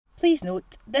Please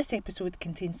note, this episode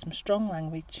contains some strong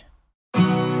language.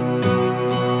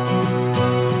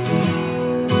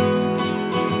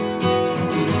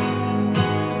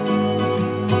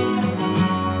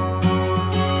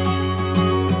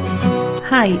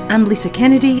 Hi, I'm Lisa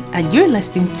Kennedy and you're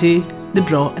listening to The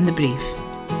Braw and the Brave.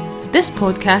 This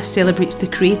podcast celebrates the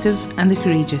creative and the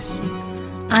courageous.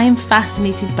 I am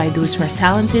fascinated by those who are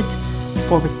talented,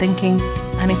 forward-thinking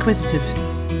and inquisitive.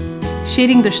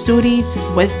 Sharing their stories,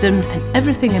 wisdom and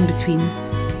everything in between,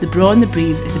 The Braw and the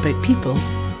Brave is about people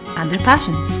and their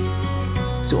passions.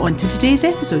 So on to today's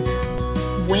episode.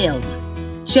 Well,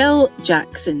 Jill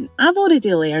Jackson, I've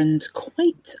already learned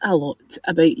quite a lot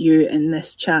about you in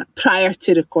this chat prior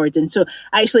to recording. So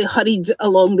I actually hurried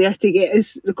along there to get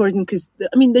us recording because,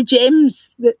 the gems,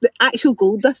 the actual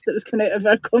gold dust that was coming out of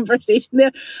our conversation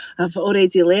there, I've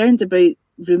already learned about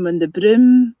Room on the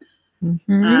Broom.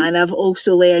 Mm-hmm. And I've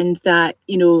also learned that,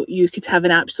 you could have an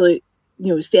absolute,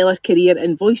 stellar career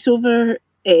in voiceover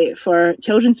for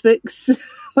children's books.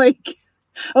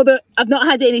 Although I've not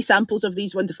had any samples of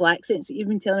these wonderful accents that you've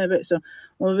been telling me about, so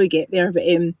when we get there. But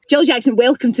Jill Jackson,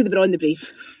 welcome to The Braw and the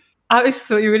Brave. I always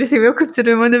thought you were going to say welcome to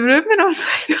Room on the Broom, and I was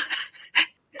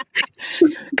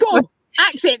like... Go!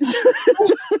 Accents!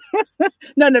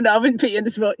 No, I wouldn't put you in the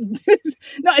spot.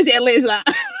 Not as early as that.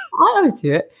 I always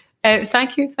do it.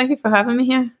 Thank you for having me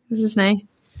here. This is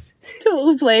nice.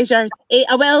 Total pleasure.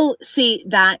 I will say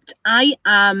that I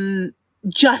am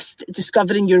just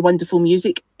discovering your wonderful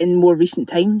music in more recent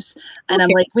times, and okay. I'm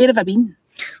like, where have I been?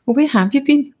 Well, where have you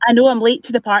been? I know I'm late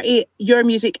to the party. Your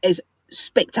music is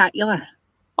spectacular.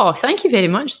 Oh, thank you very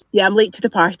much. Yeah, I'm late to the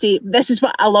party. This is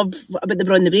what I love about The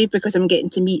Braw and the Brave, because I'm getting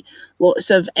to meet lots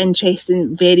of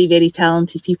interesting, very, very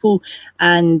talented people,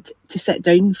 and to sit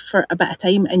down for a bit of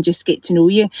time and just get to know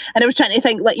you. And I was trying to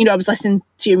think, I was listening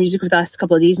to your music over the last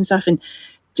couple of days and stuff, and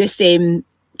just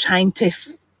trying to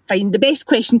find the best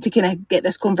question to kind of get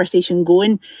this conversation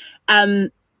going.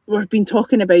 We've been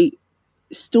talking about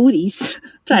stories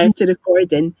prior to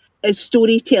recording. Is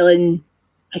storytelling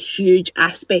a huge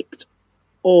aspect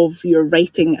of your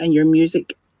writing and your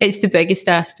music? It's the biggest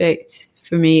aspect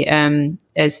for me,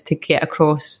 is to get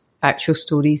across actual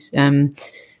stories.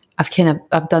 I've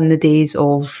done the days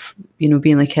of,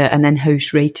 being like an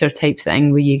in-house writer type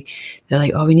thing where they're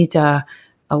like, oh, we need a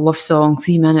love song,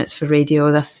 3 minutes for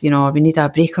radio, this, or we need a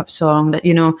breakup song that,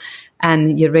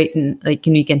 and you're writing,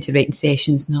 you get into writing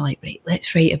sessions and they're like, right,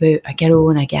 let's write about a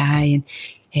girl and a guy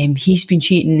and he's been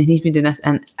cheating and he's been doing this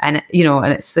and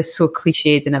it's just so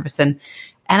cliched and everything.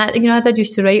 And I did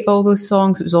used to write all those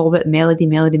songs. It was all about melody,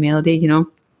 and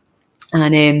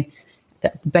the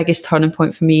biggest turning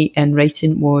point for me in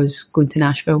writing was going to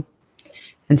Nashville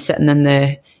and sitting in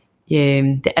the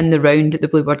round at the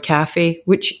Bluebird Cafe,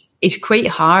 which is quite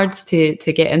hard to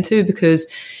get into because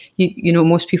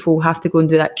most people have to go and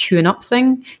do that queuing up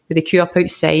thing where they queue up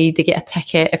outside, they get a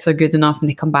ticket if they're good enough and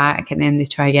they come back and then they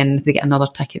try again. And if they get another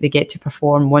ticket, they get to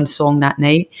perform one song that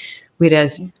night.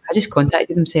 Whereas I just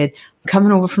contacted them, said, I'm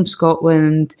coming over from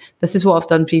Scotland. This is what I've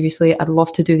done previously. I'd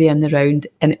love to do the in the round.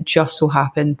 And it just so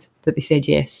happened that they said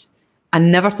yes. I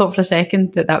never thought for a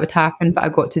second that would happen, but I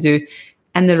got to do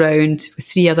in the round with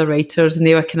 3 other writers. And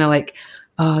they were kind of like,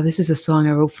 oh, this is a song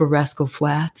I wrote for Rascal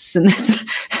Flatts. And this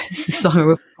is a song I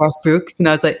wrote for Garth Brooks. And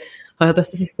I was like, oh,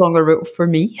 this is a song I wrote for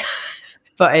me.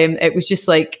 But it was just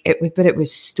like, it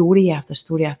was story after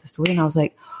story after story. And I was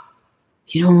like,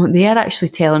 they are actually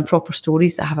telling proper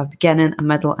stories that have a beginning, a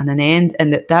middle and an end.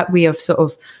 And that way of sort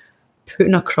of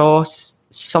putting across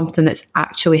something that's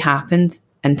actually happened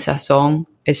into a song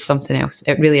is something else.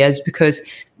 It really is, because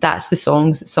that's the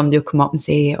songs that somebody will come up and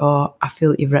say, oh, I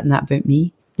feel like you've written that about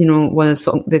me. One of the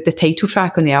songs, the title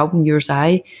track on the album, Yours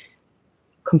I,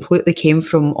 completely came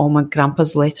from all my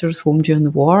grandpa's letters home during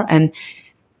the war. And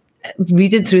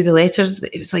reading through the letters,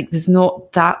 it was like, there's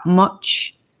not that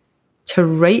much to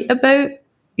write about,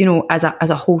 as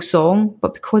a whole song.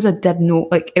 But because I did know,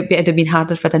 it'd have been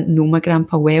harder if I didn't know my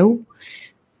grandpa well.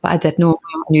 But I did know him,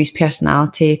 I knew his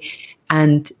personality.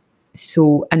 And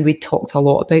we talked a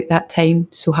lot about that time.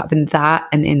 So having that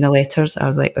and in the letters, I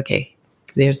was like, okay,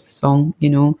 there's the song,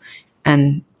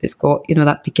 and it's got,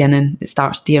 that beginning. It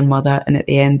starts Dear Mother, and at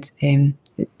the end, it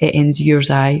ends Yours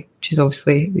I, which is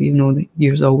obviously, the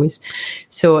yours always.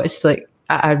 So it's like,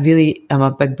 I really am a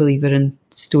big believer in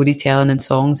storytelling and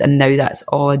songs, and now that's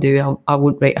all I do. I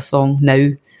won't write a song now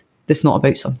that's not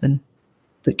about something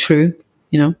like true,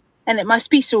 And it must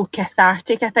be so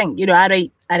cathartic. I think, I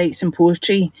write some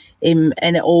poetry, and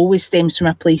it always stems from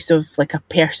a place of like a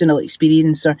personal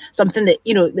experience or something that,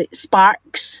 that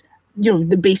sparks,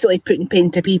 the basically putting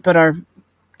pen to paper or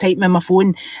typing on my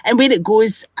phone, and where it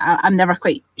goes, I'm never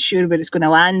quite sure where it's going to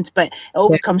land, but it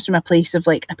always comes from a place of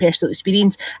like a personal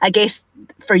experience. I guess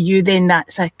for you then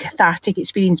that's a cathartic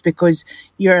experience because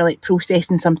you're like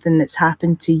processing something that's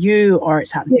happened to you, or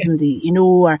it's happened to somebody you know,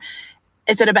 or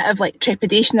is there a bit of like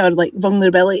trepidation or like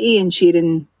vulnerability in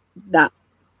sharing that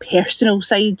personal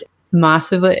side?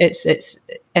 Massively. It's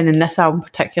and in this album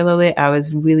particularly, I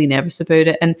was really nervous about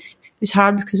it, and it was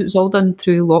hard because it was all done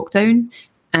through lockdown,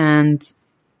 and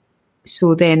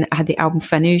so then I had the album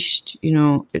finished, you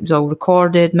know, it was all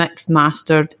recorded, mixed,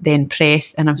 mastered, then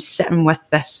pressed, and I'm sitting with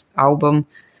this album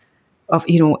of,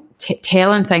 you know,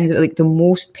 telling things that like the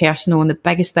most personal and the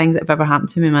biggest things that have ever happened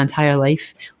to me in my entire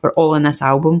life were all in this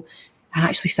album. And I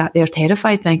actually sat there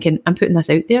terrified thinking, I'm putting this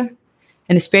out there.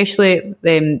 And especially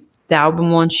the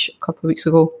album launch a couple of weeks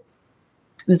ago,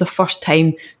 it was the first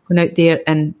time going out there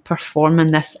and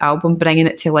performing this album, bringing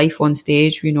it to life on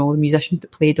stage, you know, the musicians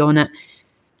that played on it.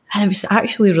 And it was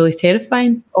actually really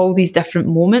terrifying, all these different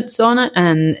moments on it.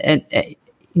 And it,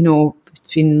 you know,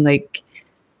 between like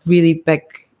really big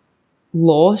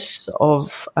loss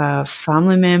of a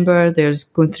family member, there's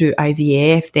going through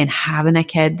IVF, then having a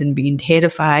kid and being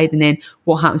terrified, and then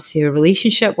what happens to your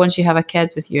relationship once you have a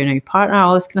kid with your new partner,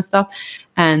 all this kind of stuff.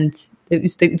 And it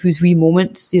was those wee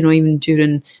moments, you know, even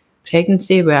during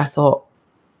pregnancy where I thought,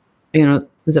 you know,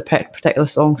 there's a particular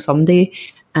song, Someday,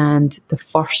 and the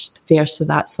first verse of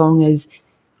that song is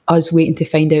us waiting to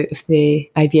find out if the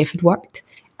IVF had worked.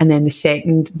 And then the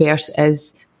second verse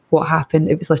is what happened.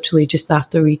 It was literally just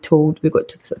after we got to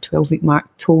the 12-week mark,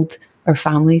 told our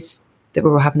families that we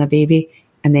were having a baby.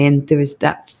 And then there was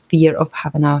that fear of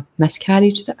having a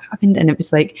miscarriage that happened. And it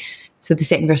was like, so the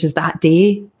second verse is that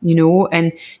day, you know,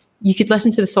 and you could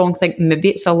listen to the song, think maybe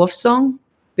it's a love song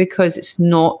because it's,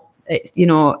 you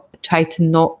know, try to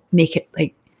not make it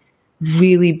like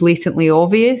really blatantly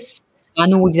obvious. I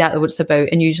know exactly what it's about,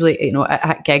 and usually, you know,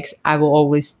 at gigs, I will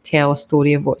always tell a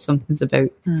story of what something's about.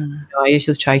 You know, I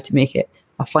usually try to make it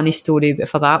a funny story, but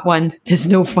for that one, there's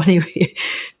no funny way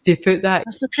to put that.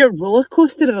 It's a pure roller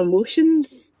coaster of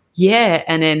emotions. Yeah,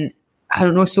 and then I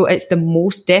don't know. So it's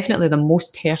definitely the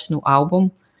most personal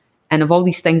album, and of all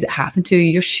these things that happen to you,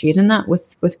 you're sharing that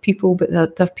with people, but there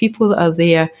are people that are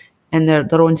there. And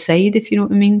their own side, if you know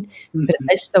what I mean. Mm-hmm. But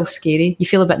it is still scary. You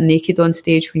feel a bit naked on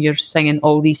stage when you're singing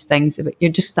all these things.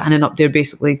 You're just standing up there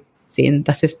basically saying,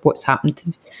 this is what's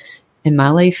happened in my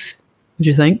life. What do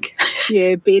you think?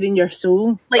 Yeah, bearing your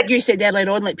soul. Like you said earlier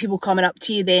on, like people coming up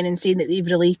to you then and saying that they've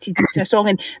related to a song,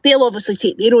 and they'll obviously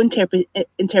take their own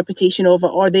interpretation of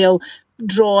it, or they'll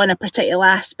draw on a particular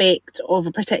aspect of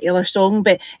a particular song.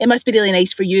 But it must be really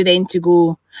nice for you then to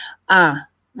go,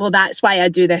 well, that's why I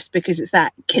do this, because it's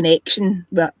that connection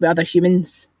with other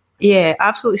humans. Yeah,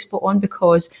 absolutely spot on,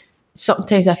 because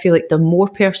sometimes I feel like the more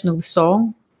personal the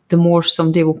song, the more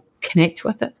somebody will connect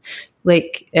with it.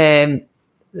 Like the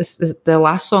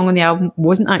last song on the album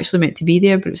wasn't actually meant to be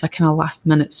there, but it was a kind of last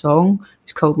minute song.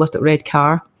 It's called Little Red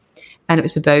Car. And it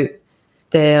was about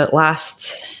the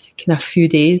last kind of few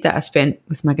days that I spent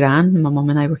with my gran, and my mum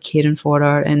and I were caring for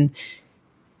her. And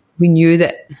we knew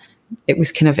that it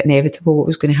was kind of inevitable what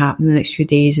was going to happen in the next few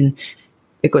days, and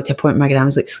it got to a point where my gran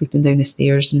was like sleeping down the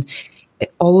stairs, and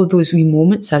all of those wee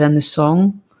moments are in the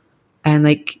song. And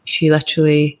like she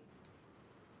literally,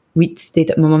 my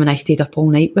mum and I stayed up all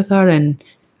night with her, and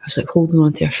I was like holding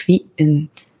on to her feet, and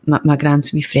my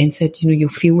gran's wee friend said, you know, you'll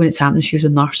feel when it's happening. She was a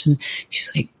nurse, and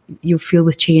she's like, you'll feel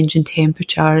the change in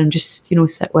temperature, and just, you know,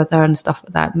 sit with her and stuff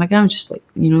like that. My gran was just like,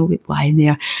 you know, like lying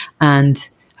there, and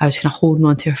I was kind of holding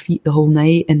on to her feet the whole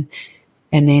night, and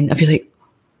then I'd be like,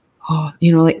 oh,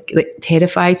 you know, like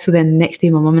terrified. So then the next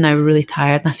day my mum and I were really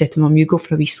tired, and I said to Mum, you go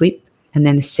for a wee sleep. And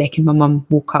then the second my mum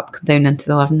woke up, come down into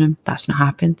the living room, that's when it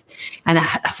happened. And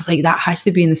I was like, that has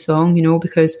to be in the song, you know,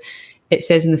 because it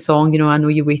says in the song, you know, I know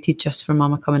you waited just for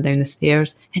Mama coming down the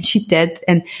stairs. And she did,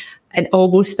 and all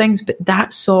those things. But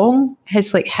that song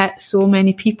has like hit so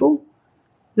many people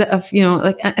that have, you know,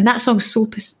 like, and that song's so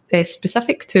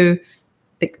specific to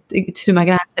my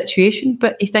gran's situation,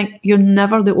 but you think you're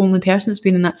never the only person that's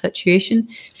been in that situation.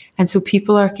 And so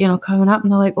people are, you know, coming up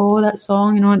and they're like, oh, that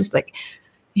song, you know, and it's like,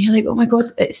 you're like, oh my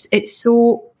God,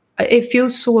 it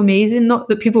feels so amazing. Not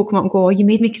that people come up and go, oh, you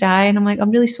made me cry. And I'm like, I'm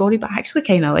really sorry, but I actually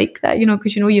kind of like that, you know,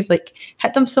 because, you know, you've like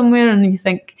hit them somewhere and you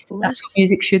think that's what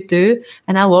music should do.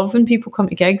 And I love when people come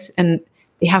to gigs and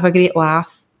they have a great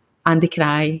laugh and they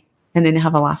cry, and then they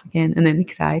have a laugh again and then they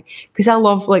cry. Because I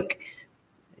love like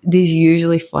these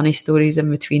usually funny stories in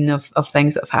between of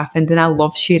things that have happened, and I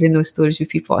love sharing those stories with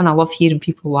people, and I love hearing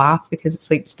people laugh, because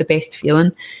it's like it's the best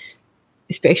feeling,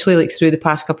 especially like through the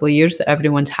past couple of years that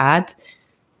everyone's had.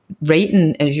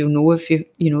 writing, as you'll know, if you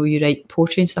write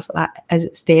poetry and stuff like that, as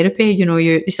it's therapy.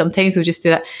 You sometimes they'll just do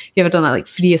that. You ever done that, like,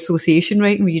 free association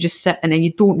writing, where you just sit and then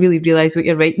you don't really realise what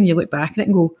you're writing, you look back at it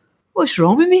and go, what's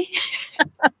wrong with me?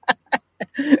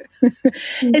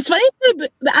 It's funny,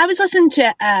 but I was listening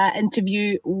to an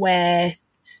interview with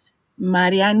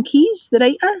Marianne Keyes, the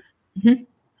writer, mm-hmm.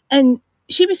 and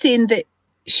she was saying that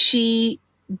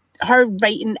her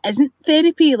writing isn't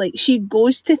therapy. Like, she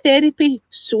goes to therapy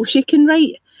so she can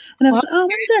write. And I was like, I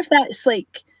wonder if that's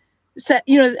like,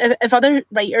 if other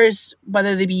writers,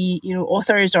 whether they be,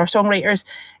 authors or songwriters,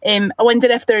 I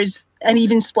wonder if there's an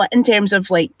even split in terms of,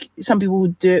 like, some people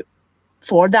would do it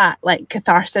for that, like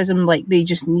catharsism, like they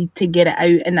just need to get it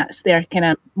out and that's their kind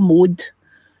of mode,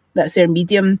 that's their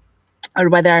medium, or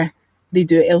whether they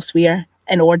do it elsewhere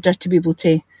in order to be able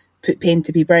to put pen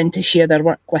to paper and to share their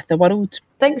work with the world.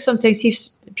 I think sometimes if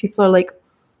people are like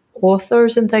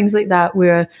authors and things like that,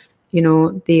 where,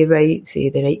 they write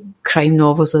crime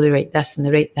novels, or they write this and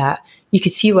they write that, you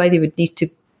could see why they would need to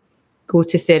go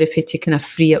to therapy to kind of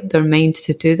free up their mind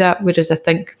to do that. Whereas I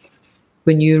think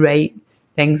when you write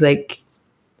things like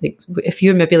if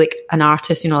you're maybe like an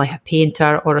artist, like a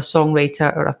painter or a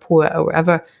songwriter or a poet or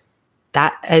whatever,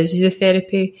 that is your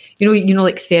therapy. Like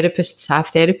therapists have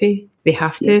therapy. They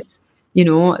have to, yes.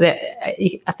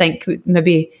 That I think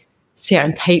maybe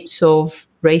certain types of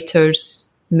writers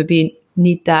maybe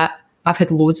need that. I've had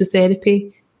loads of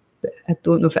therapy, but I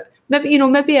don't know if it,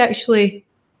 maybe actually,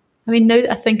 now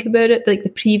that I think about it, like the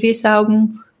previous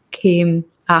album came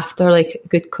after like a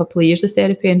good couple of years of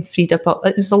therapy and freed up.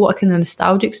 There's a lot of kind of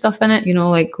nostalgic stuff in it,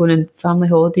 like going on family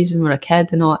holidays when we were a kid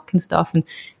and all that kind of stuff, and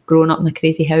growing up in a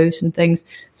crazy house and things.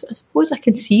 So I suppose I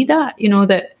can see that,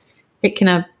 that it kind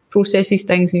of processes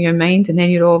things in your mind, and then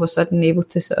you're all of a sudden able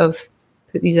to sort of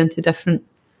put these into different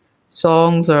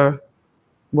songs or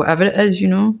whatever it is,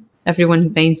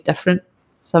 Everyone's mind's different.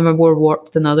 Some are more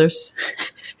warped than others.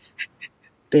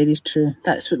 Very true.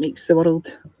 That's what makes the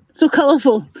world so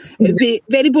colourful. It would be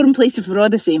a very boring place if we were all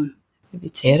the same. It'd be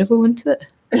terrible, wouldn't it?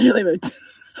 It really would.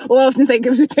 Well, I often think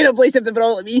it would be a terrible place if they were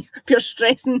all like me, pure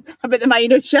stressing about the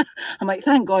minutia. I'm like,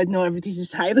 thank God, no, everybody's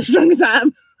as highly strung as I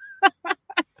am.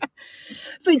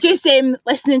 But just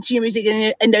listening to your music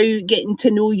and now getting to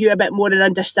know you a bit more and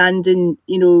understanding,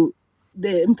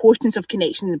 the importance of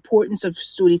connection, the importance of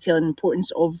storytelling, the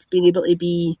importance of being able to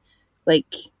be,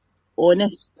 like,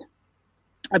 honest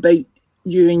about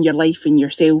you and your life and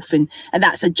yourself, and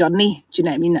that's a journey. Do you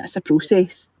know what I mean? That's a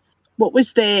process. What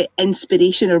was the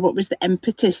inspiration, or what was the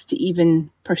impetus to even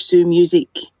pursue music,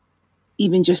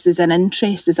 even just as an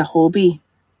interest, as a hobby?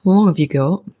 How long have you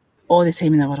got? All the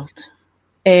time in the world.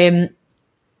 I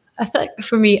think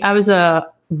for me, I was a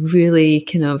really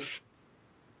kind of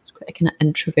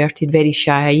introverted, very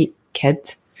shy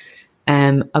kid.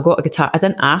 I got a guitar. I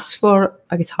didn't ask for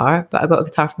a guitar, but I got a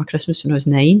guitar for my Christmas when I was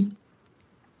 9.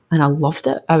 And I loved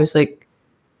it. I was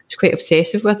quite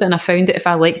obsessive with it. And I found that if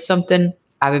I liked something,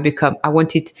 I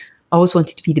always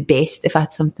wanted to be the best if I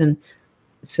had something.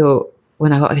 So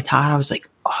when I got a guitar, I was like,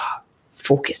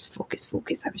 focus. I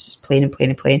was just playing and playing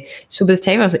and playing. So by the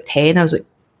time I was 10, I was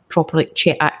proper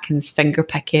Chet Atkins finger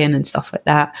picking and stuff like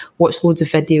that. Watched loads of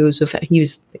videos of it. He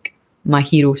was my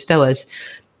hero, still is,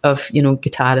 of,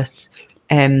 guitarists.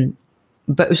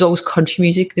 But it was always country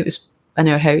music that was in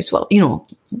our house. Well,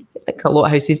 like a lot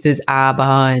of houses, there's ABBA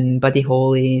and Buddy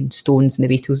Holly and Stones and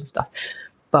the Beatles and stuff.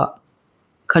 But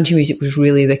country music was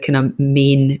really the kind of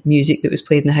main music that was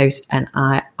played in the house, and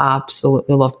I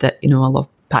absolutely loved it. I loved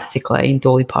Patsy Cline,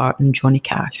 Dolly Parton, Johnny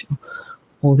Cash,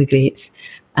 all the greats.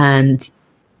 And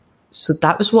so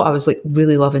that was what I was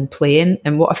really loving playing.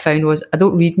 And what I found was I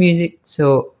don't read music,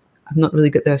 so I've not really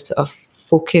got the sort of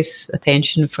focus,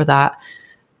 attention for that.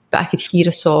 But I could hear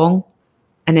a song,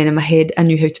 and then in my head I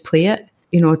knew how to play it.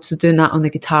 So doing that on the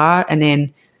guitar. And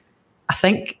then I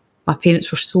think my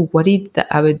parents were so worried that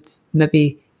I would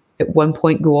maybe at one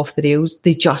point go off the rails.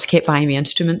 They just kept buying me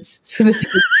instruments. So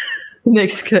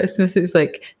next Christmas, it was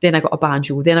then I got a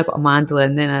banjo, then I got a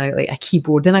mandolin, then I got a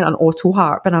keyboard, then I got an auto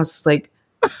harp. And I was just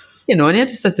and I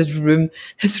just had this room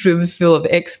full of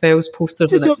X-Files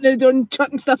posters. Just opening the door and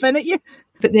chucking stuff in at you.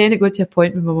 But then it got to a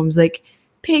point where my mum was like,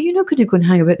 Pete, you're not going to go and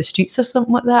hang about the streets or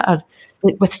something like that, or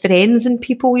with friends and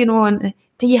people, and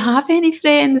do you have any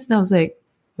friends? And I was like,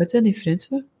 what do any friends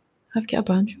for? I've got a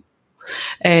banjo.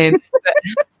 I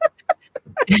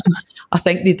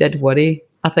think they did worry.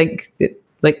 I think that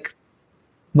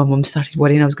my mum started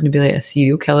worrying I was going to be a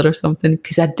serial killer or something,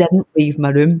 because I didn't leave my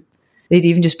room. They'd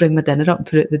even just bring my dinner up and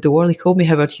put it at the door. They called me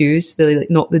Howard Hughes. They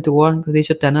knock the door and go, there's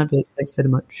your dinner. I'd be like, thanks very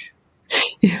much.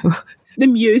 The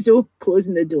muso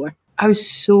closing the door. I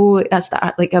was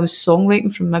I was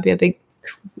songwriting from maybe a big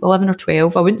 11 or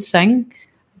 12. I wouldn't sing.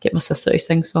 I'd get my sister to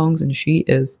sing songs, and she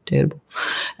is terrible.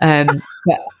 But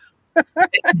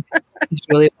it's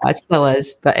really bad, still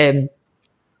is. But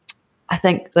I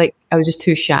think like I was just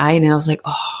too shy, and then I was like,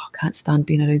 oh, I can't stand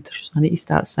being around her, so I need to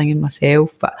start singing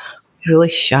myself. But I was really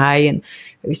shy, and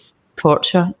it was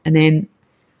torture. And then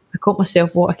I got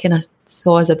myself what I kind of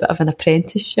saw as a bit of an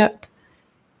apprenticeship,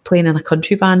 playing in a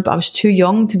country band, but I was too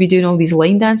young to be doing all these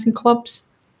line dancing clubs.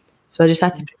 So I just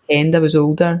had to pretend I was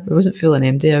older. I wasn't fooling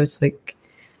MD. I was like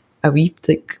a wee,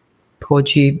 like,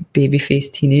 podgy,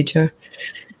 baby-faced teenager,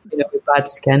 with bad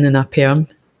skin and a perm.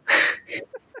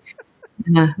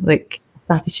 And I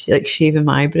started shaving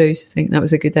my eyebrows. I think that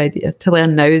was a good idea. To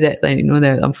learn now that,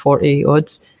 now I'm 40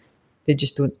 odds, they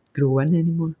just don't grow in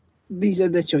anymore. These are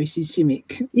the choices you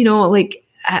make.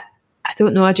 I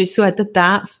don't know. I did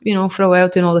that, for a while,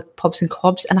 doing all the pubs and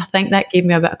clubs, and I think that gave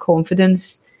me a bit of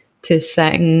confidence to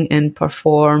sing and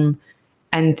perform.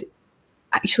 And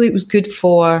actually, it was good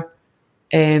for,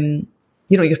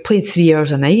 you're playing 3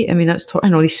 hours a night. I mean, I was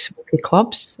in all these smoky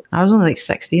clubs. I was only like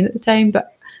 16 at the time, but I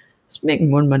was making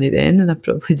more money then than I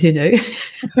probably do now.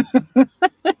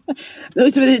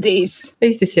 Those were the days. I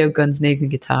used to sell guns, knives, and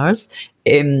guitars,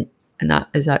 and that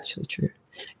is actually true.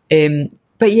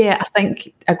 But yeah, I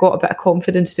think I got a bit of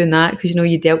confidence doing that because,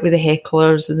 you dealt with the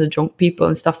hecklers and the drunk people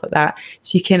and stuff like that.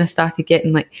 So you kind of started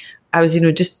getting I was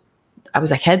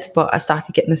a kid, but I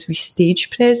started getting this wee stage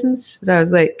presence where I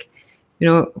was like,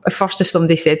 at first if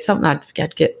somebody said something,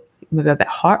 I'd get maybe a bit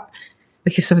hurt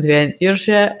because somebody went, "You're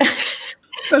shit."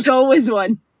 There's always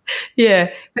one.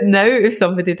 Yeah. But now if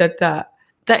somebody did that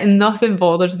nothing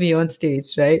bothers me on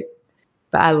stage, right?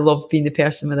 But I love being the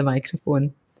person with a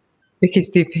microphone, because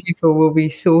the people will be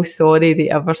so sorry they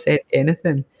ever said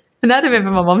anything. And I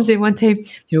remember my mum saying one time,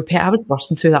 Pet, I was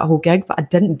bursting through that whole gig, but I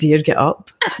didn't dare get up.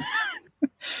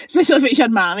 Especially if it's your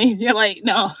mammy. You're like,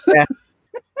 no. Yeah.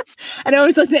 And I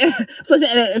was listening to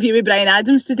an interview with Bryan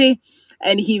Adams today,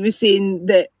 and he was saying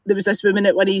that there was this woman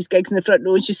at one of his gigs in the front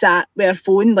row, and she sat with her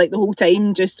phone the whole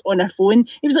time, just on her phone.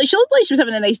 He was like, she looked like she was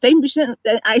having a nice time, but she didn't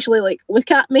actually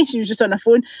look at me. She was just on her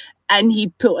phone. And he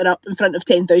put her up in front of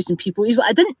 10,000 people. He was like,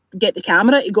 I didn't get the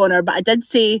camera to go on her, but I did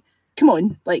say, come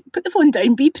on, put the phone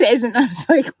down, be present. I was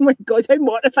like, oh my God, how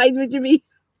mortified would you be?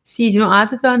 See, do you know what I'd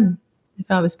have done if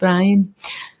I was Bryan?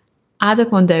 I'd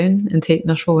have gone down and taken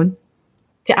her phone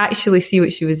to actually see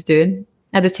what she was doing.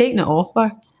 I'd have taken it off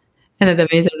her, and I'd have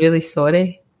made her really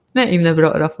sorry. Might even have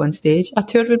brought her up on stage. I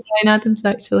toured with Bryan Adams,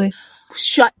 actually.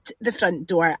 Shut the front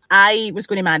door. I was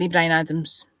going to marry Bryan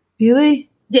Adams. Really?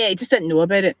 Yeah, I just didn't know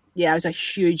about it. Yeah, I was a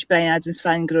huge Bryan Adams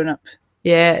fan growing up.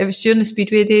 Yeah, it was during the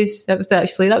Speedway days. That was our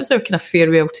kind of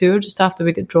farewell tour. Just after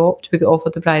we got dropped, we got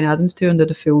offered the Bryan Adams tour and did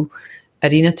a full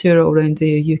arena tour all around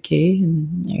the UK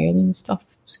and Ireland and stuff.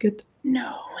 It was good.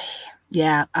 No way.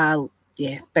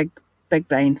 Yeah, big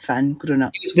Bryan fan growing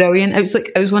up. It was brilliant.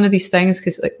 It was one of these things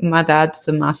because my dad's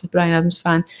a massive Bryan Adams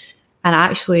fan, and I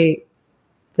actually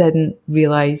didn't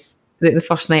realise that the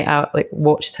first night I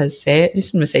watched his set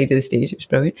just from the side of the stage. It was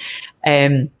brilliant.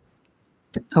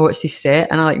 I watched his set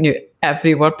and I knew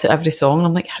every word to every song. And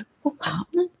I'm like, what's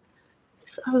happening?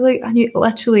 I was like, I knew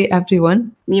literally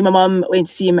everyone. Me and my mum went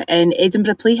to see him in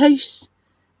Edinburgh Playhouse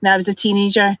when I was a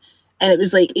teenager, and it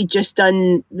was he'd just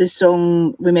done the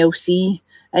song with Mel C,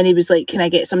 and he was like, can I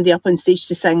get somebody up on stage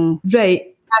to sing? Right.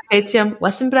 I said to him,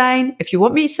 listen, Bryan, if you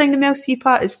want me to sing the Mel C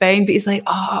part, it's fine. But he's like,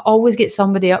 I always get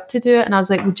somebody up to do it. And I was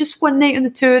like, well, just one night on the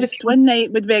tour. One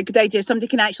night would be a good idea. Somebody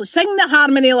can actually sing the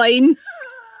harmony line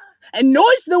and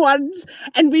knows the words.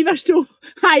 And we were so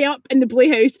high up in the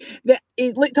Playhouse that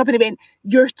he looked up and he went,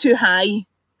 you're too high.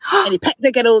 And he picked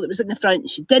the girl that was in the front.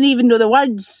 She didn't even know the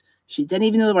words.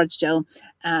 Jill.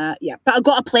 Yeah, but I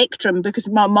got a plectrum because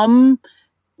my mum,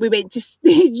 we went to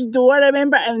stage door, I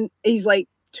remember, and he's like,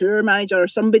 tour manager or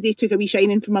somebody took a wee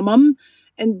shining from my mum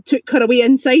and took her away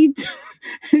inside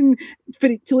and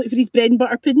to look for his bread and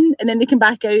butter pudding, and then they came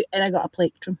back out and I got a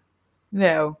plectrum.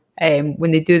 Well,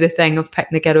 when they do the thing of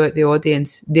picking the girl out the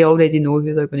audience, they already know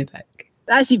who they're going to pick.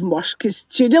 That's even worse because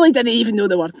she really didn't even know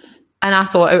the words. And I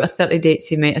thought out of 30 dates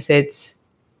he might have said,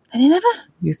 and he never?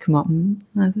 You come up and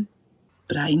has it.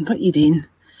 Bryan, what are you doing?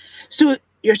 So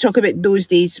you're talking about those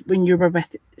days when you were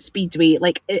with Speedway,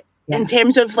 in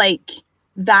terms of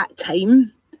that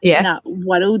time, that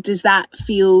world, does that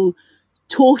feel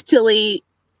totally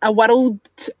a world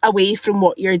away from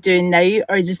what you're doing now,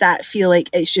 or does that feel like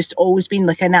it's just always been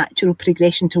a natural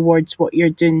progression towards what you're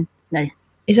doing now?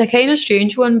 It's a kind of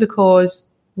strange one because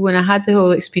when I had the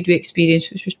whole Speedway experience,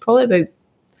 which was probably about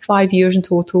 5 years in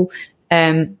total,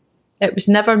 it was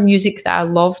never music that I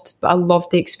loved, but I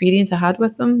loved the experience I had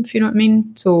with them, if you know what I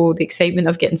mean. So the excitement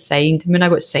of getting signed. When I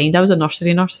got signed, I was a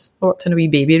nursery nurse. I worked in a wee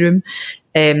baby room.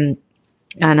 And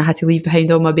I had to leave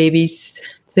behind all my babies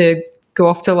to go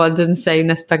off to London and sign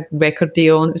this big record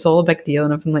deal. And it was all a big deal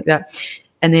and everything like that.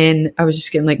 And then I was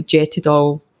just getting like jetted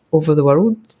all over the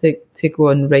world to go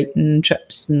on writing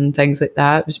trips and things like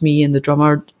that. It was me and the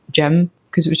drummer, Jim,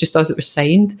 because it was just us that were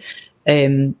signed.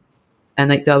 And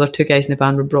like the other two guys in the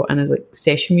band were brought in as like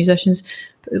session musicians.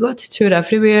 But we got to tour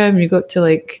everywhere, and we got to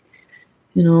like,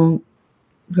 you know,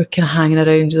 we're kind of hanging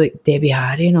around like Debbie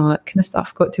Harry and all that kind of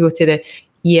stuff. Got to go to the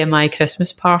EMI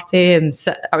Christmas party, and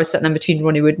I was sitting in between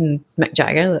Ronnie Wood and Mick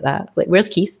Jagger like that. Like, where's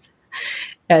Keith?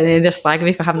 And then they're slagging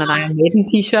me for having an Iron Maiden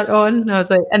t-shirt on. And I was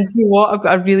like, and you know what? I've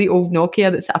got a really old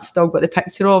Nokia that I've still got the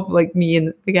picture of, like me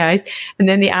and the guys. And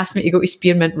then they asked me to go to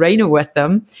Spearmint Rhino with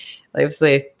them. Like,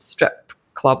 obviously, strip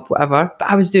club, whatever. But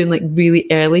I was doing like really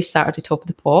early Saturday Top of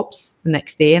the Pops the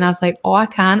next day. And I was like, oh, I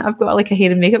can't. I've got like a hair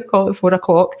and makeup call at 4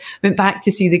 o'clock. Went back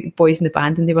to see the boys in the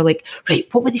band, and they were like, right,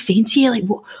 what were they saying to you? Like,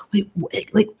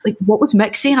 what was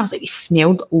Mick saying? I was like, he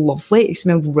smelled lovely. He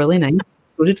smelled really nice.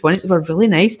 They were really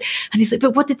nice. And he's like,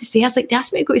 but what did they say? I was like, they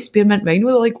asked me to go to Spearmint Rhino.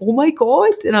 They're like, oh my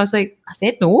God. And I was like, I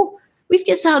said no. We've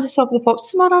got Saturday Top of the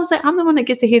Pops tomorrow. I was like, I'm the one that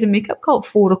gets the hair and makeup call at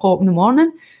 4 o'clock in the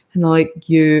morning. And they're like,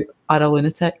 you are a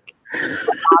lunatic.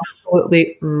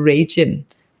 Absolutely raging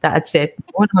that I'd said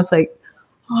no. And I was like,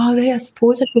 oh, right, I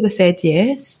suppose I should have said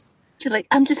yes. You're like,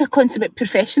 I'm just a consummate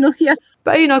professional here.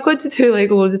 But, you know, I got to do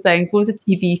like loads of things, loads of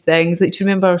TV things. Like, do you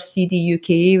remember CD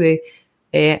UK with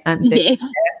Yes.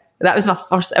 That was my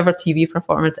first ever TV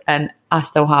performance, and I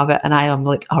still have it, and I am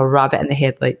like a rabbit in the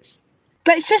headlights.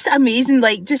 But it's just amazing,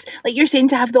 like, just like you're saying,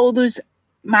 to have all those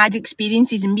mad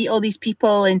experiences and meet all these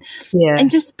people, and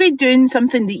just be doing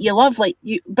something that you love. Like,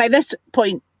 you, by this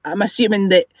point, I'm assuming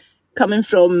that coming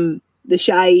from the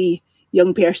shy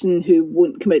young person who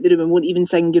won't come out the room and won't even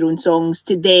sing your own songs,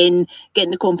 to then getting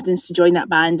the confidence to join that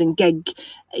band and gig,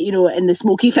 you know, in the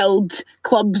smoky-filled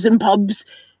clubs and pubs.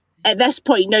 At this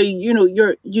point now, you know,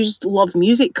 you just love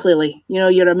music, clearly. You know,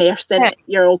 you're immersed in it,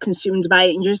 you're all consumed by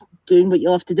it, and you're just doing what you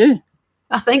love to do.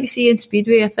 I think, see, in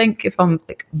Speedway, I think, if I'm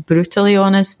like brutally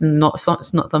honest, and it's not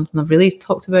something I've really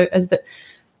talked about, is that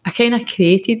I kind of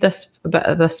created a bit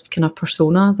of this kind of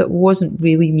persona that wasn't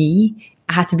really me.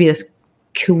 I had to be this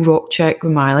cool rock chick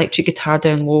with my electric guitar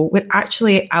down low, where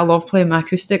actually I love playing my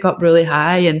acoustic up really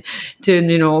high and doing,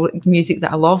 you know, the music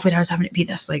that I love, where I was having to be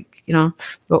this, like, you know,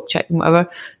 rock chick and whatever.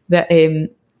 But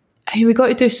we got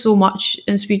to do so much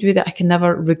in Speedway that I can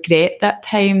never regret that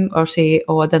time or say,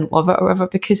 oh, I didn't love it or whatever,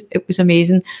 because it was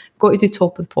amazing. Got to do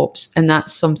Top of the Pops, and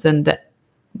that's something that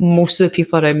most of the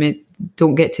people around me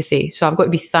don't get to say. So I've got to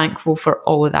be thankful for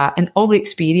all of that and all the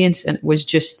experience, and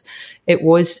it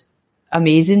was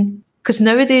amazing. Because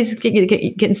nowadays,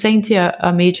 getting signed to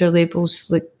a major label's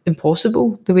like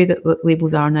impossible, the way that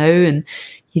labels are now, and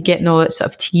you're getting all that sort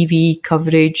of TV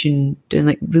coverage and doing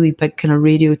like really big kind of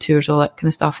radio tours, all that kind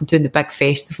of stuff, and doing the big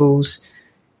festivals.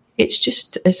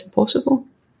 It's impossible,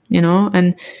 you know.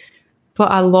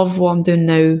 But I love what I'm doing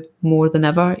now more than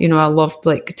ever. You know, I loved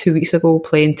like 2 weeks ago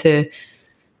playing to,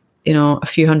 you know, a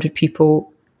few hundred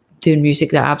people, doing music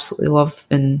that I absolutely love,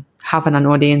 and having an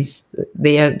audience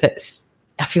there that's,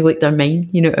 I feel like they're mine,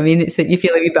 you know what I mean? It's like you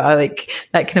feel like you've got like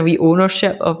that kind of wee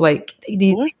ownership of like,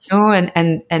 you know,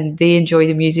 and they enjoy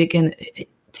the music, and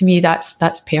to me that's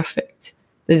perfect.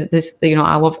 There's you know,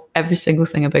 I love every single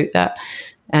thing about that,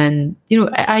 and you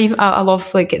know, I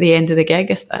love like at the end of the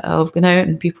gig, I love going out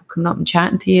and people coming up and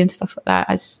chatting to you and stuff like that.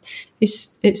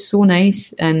 It's so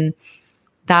nice, and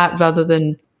that rather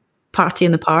than party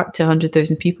in the park to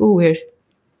 100,000 people where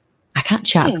I can't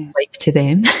chat life to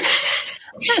them.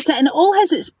 That's it, and it all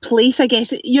has its place, I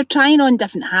guess. You're trying on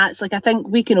different hats. Like, I think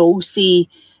we can all see,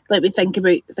 like, we think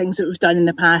about things that we've done in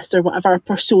the past or whatever,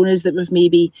 personas that we've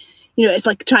maybe, you know, it's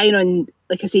like trying on,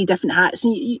 like I say, different hats.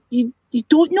 And you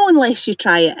don't know unless you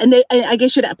try it. And I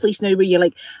guess you're at a place now where you're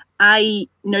like, I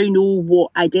now know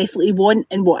what I definitely want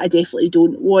and what I definitely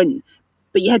don't want.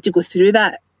 But you had to go through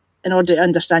that in order to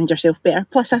understand yourself better.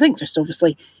 Plus, I think just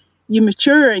obviously you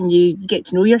mature and you get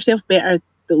to know yourself better.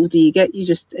 The older you get,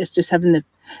 it's just having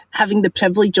the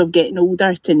privilege of getting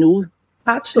older to know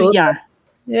absolutely who you are.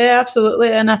 Yeah,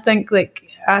 absolutely. And I think like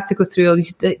I had to go through all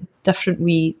these different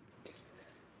wee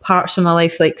parts of my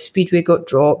life. Like Speedway got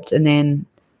dropped, and then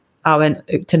I went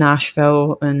out to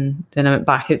Nashville, and then I went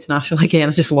back out to Nashville again.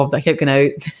 I just loved it. I kept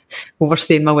going out,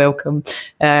 overstaying my welcome.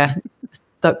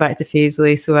 Stuck back to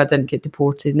Paisley, so I didn't get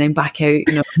deported, and then back out,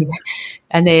 you know.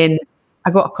 And then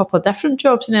I got a couple of different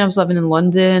jobs, and then I was living in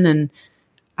London, and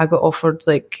I got offered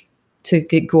like to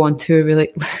go on tour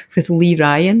with Lee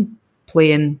Ryan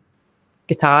playing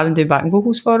guitar and doing backing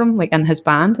vocals for him, like in his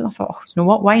band. And I thought, you know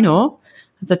what, why not?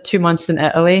 I did 2 months in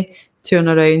Italy touring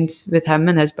around with him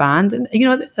and his band, and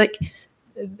like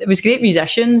it was great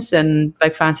musicians and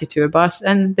big fancy tour bus,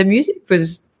 and the music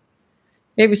was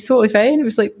totally fine. It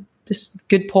was like this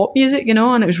good pop music,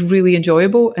 and it was really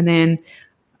enjoyable. And then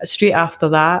straight after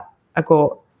that, I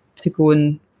got to go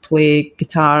and play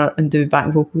guitar and do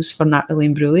back vocals for Natalie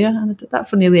Imbruglia, and I did that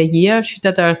for nearly a year. She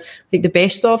did her like the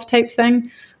best of type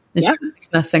thing, and she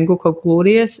released a single called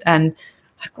Glorious. And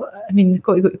I got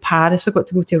to go to Paris, I got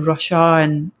to go to Russia,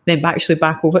 and then back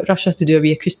over to Russia to do a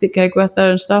wee acoustic gig with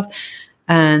her and stuff,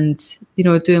 and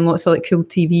doing lots of like cool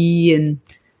TV and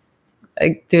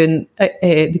doing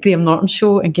the Graham Norton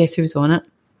show. And guess who was on it?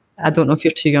 I don't know if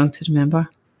you're too young to remember.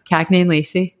 Cagney and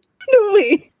Lacey. No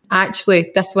way.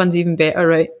 Actually, this one's even better,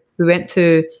 right? We went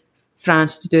to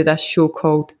France to do this show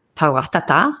called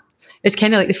Talatata. It's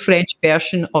kind of like the French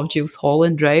version of Jools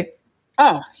Holland, right?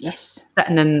 Oh, yes.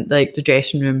 Sitting in like the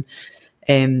dressing room,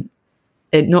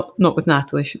 not with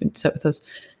Natalie, she wouldn't sit with us.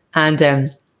 And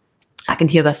I can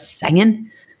hear this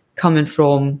singing coming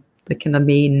from the kind of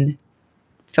main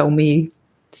filmy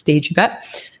stage bit.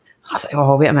 I was like,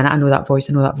 oh, wait a minute, I know that voice.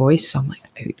 So I'm like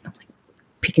out, and I'm like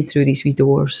peeking through these wee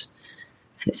doors.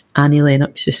 And it's Annie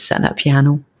Lennox just sitting at a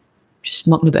piano, just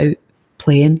mucking about,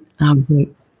 playing. And I was like,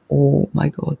 oh my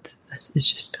God, this is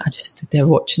just, I just stood there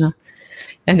watching her.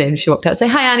 And then she walked out and said,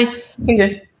 hi, Annie. How you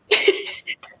doing?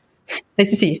 Nice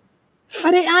to see you.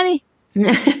 All right, Annie.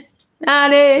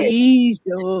 Annie. Jeez,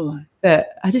 oh. But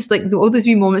I just like all those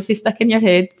wee moments, they stick in your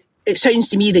head. It sounds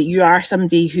to me that you are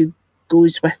somebody who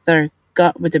goes with their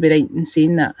gut. Would I be right in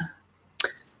saying that?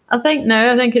 I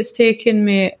think it's taken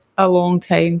me a long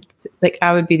time. Like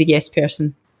I would be the yes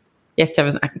person. Yes to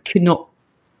everything. I could not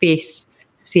face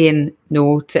saying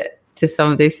no to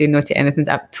somebody, saying no to anything.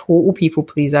 I'm a total people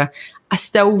pleaser. I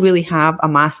still really have a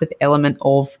massive element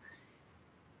of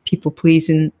people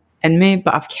pleasing in me,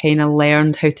 but I've kind of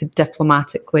learned how to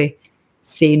diplomatically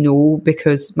say no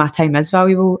because my time is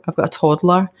valuable. I've got a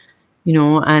toddler,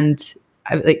 and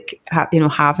I like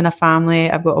having a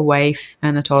family. I've got a wife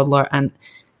and a toddler, and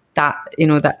that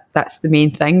that's the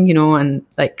main thing, and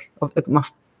like my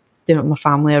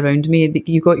family around me.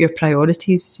 You got your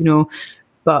priorities,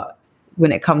 but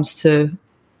when it comes to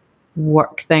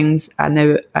work things,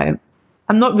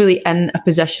 I'm not really in a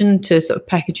position to sort of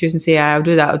pick and choose and say, I'll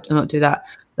do that, I'll not do that.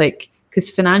 Like, because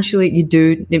financially you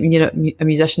do, when you're a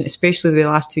musician, especially the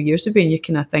last 2 years have been, you're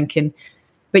kind of thinking,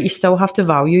 but you still have to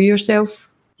value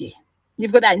yourself. Yeah.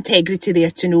 You've got that integrity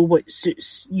there to know what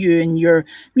suits you and your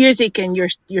music and your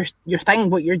thing,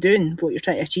 what you're doing, what you're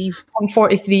trying to achieve. I'm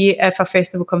 43. If a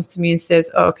festival comes to me and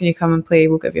says, oh, can you come and play?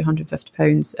 We'll give you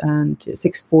 £150 and it's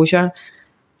exposure.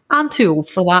 I'm too old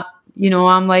for that.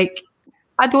 I'm like,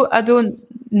 I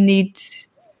don't need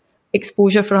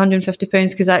exposure for £150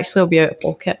 because actually I'll be out of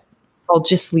pocket. I'll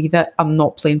just leave it. I'm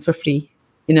not playing for free.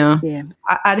 Yeah.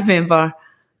 I remember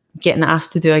getting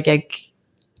asked to do a gig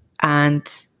and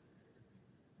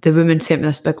the woman sent me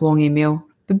this big long email.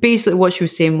 But basically what she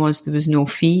was saying was there was no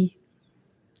fee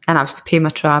and I was to pay my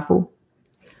travel.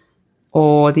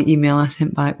 Oh, the email I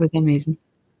sent back was amazing.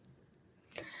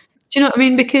 Do you know what I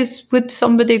mean? Because would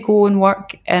somebody go and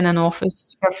work in an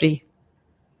office for free?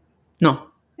 No.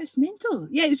 It's mental.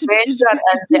 Yeah, it's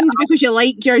because you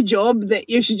like your job that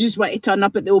you should just want to turn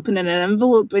up at the opening an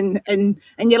envelope and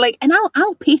you're like, and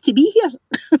I'll pay to be here.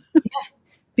 Yeah,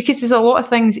 because there's a lot of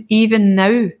things even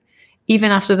now,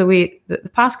 even after the way that the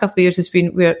past couple of years has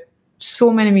been, where so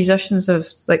many musicians have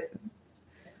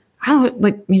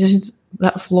musicians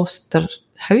that have lost their house,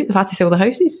 they've had to sell their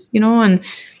houses, and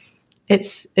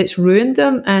it's ruined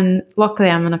them. And luckily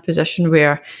I'm in a position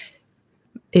where,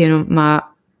 my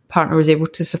partner was able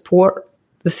to support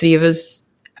the three of us,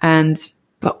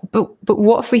 but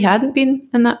what if we hadn't been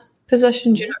in that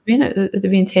position? Do you know what I mean? It'd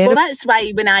have been terrible. Well, that's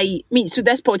why so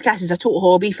this podcast is a total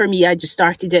hobby for me. I just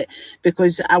started it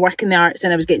because I work in the arts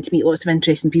and I was getting to meet lots of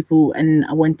interesting people and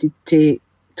I wanted to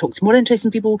talk to more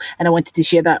interesting people and I wanted to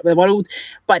share that with the world.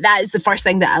 But that is the first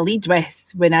thing that I lead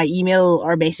with when I email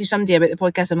or message somebody about the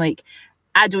podcast. I'm like,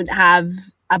 I don't have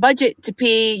a budget to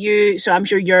pay you, so I'm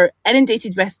sure you're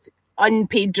inundated with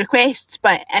unpaid requests,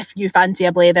 but if you fancy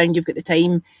a blether and you've got the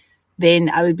time, then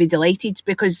I would be delighted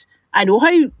because I know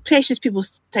how precious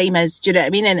people's time is. Do you know what I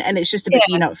mean? And it's just about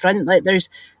being upfront. Like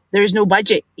there's no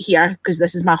budget here because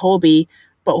this is my hobby,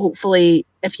 but hopefully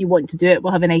if you want to do it,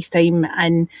 we'll have a nice time.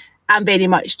 And I'm very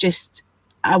much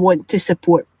I want to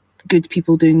support good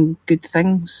people doing good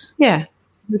things. Yeah,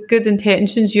 with good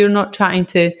intentions. You're not trying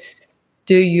to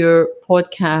do your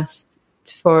podcast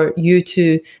just for you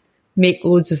to make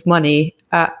loads of money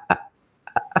at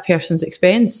a person's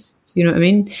expense. You know what I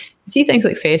mean? You see things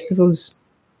like festivals,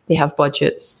 they have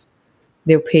budgets.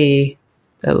 They'll pay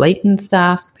the lighting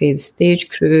staff, they'll pay the stage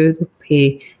crew, they'll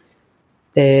pay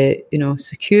the,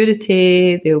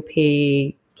 security, they'll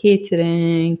pay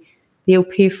catering, they'll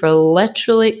pay for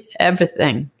literally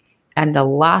everything. And the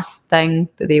last thing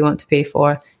that they want to pay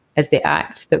for is the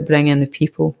acts that bring in the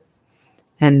people.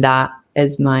 And that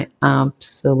is my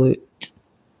absolute,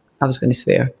 I was going to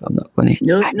swear, but I'm not going to.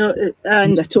 No,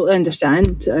 and I totally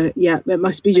understand. It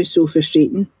must be just so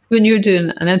frustrating. When you're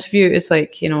doing an interview, it's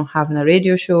like, having a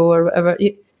radio show or whatever.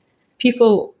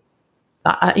 People,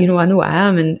 I know I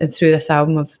am, and through this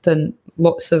album, I've done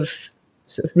lots of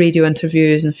sort of radio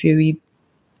interviews and a few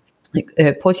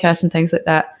podcasts and things like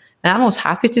that. And I'm always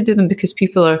happy to do them because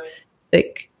people are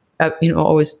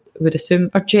always would assume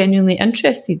are genuinely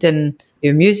interested in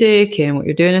your music and what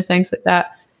you're doing and things like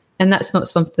that. And that's not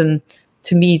something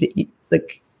to me that you,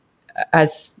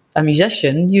 as a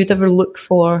musician, you'd ever look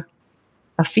for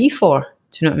a fee for.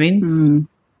 Do you know what I mean? Mm.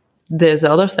 There's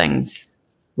other things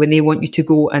when they want you to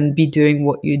go and be doing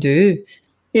what you do.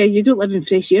 Yeah, you don't live in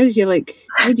fresh air. You're like,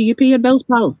 how do you pay your bills,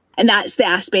 pal? And that's the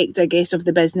aspect, I guess, of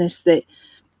the business that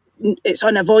it's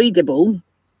unavoidable,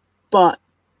 but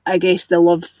I guess the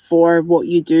love for what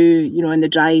you do, and the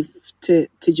drive to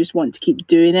just want to keep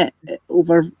doing it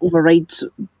overrides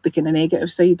the kind of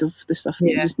negative side of the stuff that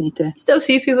you just need to. You still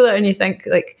see people there and you think,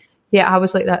 I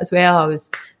was like that as well. I was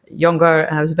younger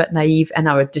and I was a bit naive and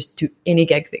I would just do any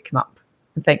gig that came up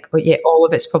and think, oh yeah, all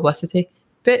of it's publicity.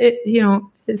 But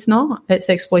it's not. It's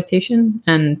exploitation.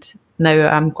 And now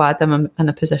I'm glad I'm in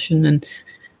a position and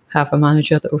have a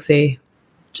manager that will say,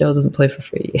 Jill doesn't play for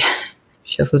free.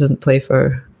 She also doesn't play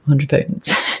for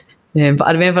 £100. But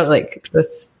I remember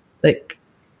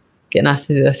getting asked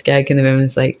to do this gig and the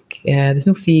woman's like, yeah, there's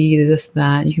no fee, there's this,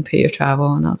 that, you can pay your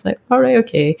travel. And I was like, all right,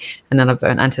 okay. And then I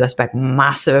went into this big,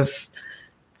 massive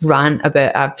rant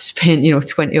about I've spent,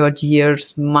 20 odd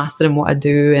years mastering what I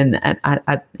do and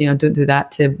I don't do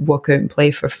that to walk out and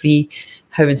play for free,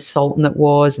 how insulting it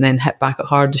was, and then hit back at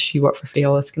her, does she work for free,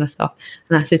 all this kind of stuff.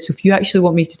 And I said, so if you actually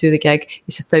want me to do the gig,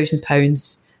 it's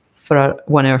 £1,000 for a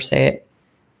 1 hour set.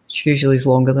 Which usually is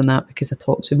longer than that because I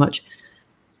talk too much.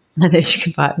 And then she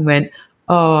came back and went,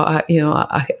 I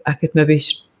could maybe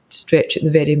stretch it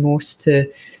the very most to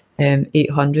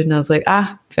 800. And I was like,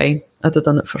 fine, I'd have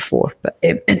done it for 4. But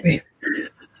anyway.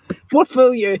 What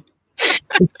will you?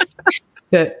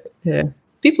 But yeah,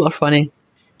 people are funny.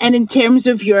 And in terms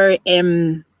of your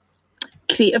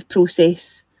creative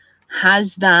process,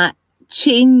 has that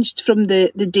changed from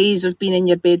the days of being in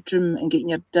your bedroom and getting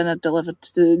your dinner delivered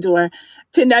to the door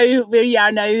to now where you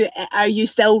are now? Are you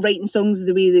still writing songs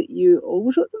the way that you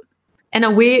always wrote them? In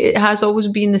a way, it has always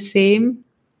been the same,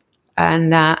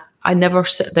 and that I never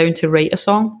sit down to write a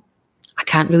song. I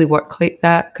can't really work like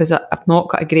that because I've not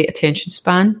got a great attention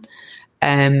span.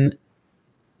 I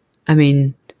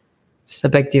mean, it's a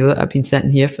big deal that I've been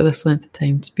sitting here for this length of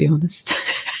time, to be honest.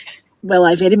 Well,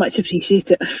 I very much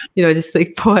appreciate it. Just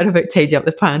what about tidy up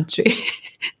the pantry?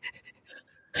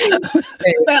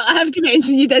 Well, I have to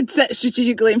mention you did sit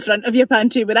strategically in front of your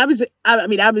pantry, but I was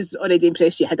already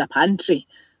impressed you had a pantry.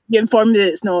 You informed me that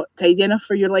it's not tidy enough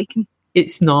for your liking.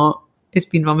 It's not. It's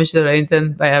been rummaged around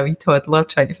in by a wee toddler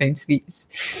trying to find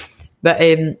sweets. But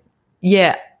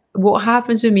what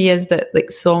happens with me is that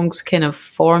songs kind of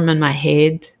form in my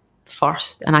head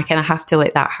first, and I kind of have to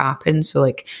let that happen. So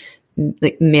like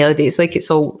melody, it's like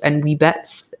it's all in wee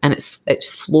bits and it's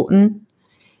floating,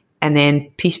 and then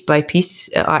piece by piece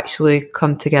it'll actually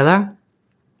come together.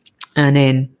 And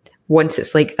then once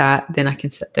it's like that, then I can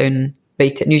sit down and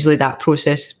write it. And usually that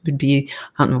process would be,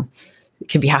 I don't know, it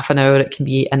can be half an hour, it can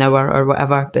be an hour or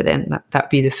whatever, but then that'd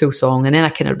be the full song. And then I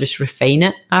kind of just refine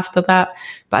it after that.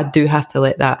 But I do have to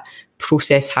let that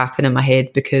process happen in my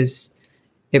head because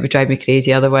it would drive me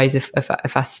crazy. Otherwise, if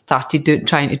I started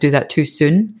trying to do that too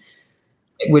soon,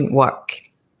 it wouldn't work.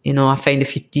 I find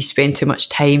if you spend too much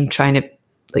time trying to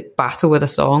battle with a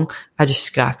song, I just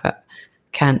scrap it.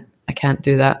 I can't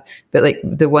do that. But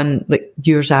the one,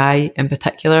 Yours I in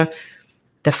particular,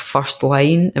 the first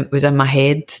line, it was in my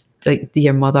head,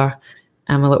 Dear Mother,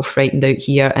 I'm a little frightened out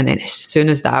here. And then as soon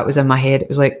as that was in my head, it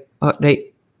was like, oh, right.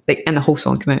 And the whole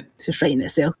song came out. It's just writing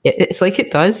itself. It's like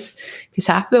it does. Because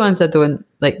half the ones I don't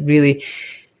really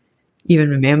even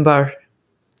remember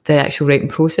the actual writing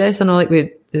process. I know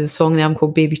there's a song in the album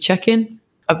called Baby Chicken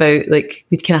about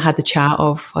we'd kind of had the chat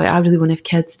of I really want to have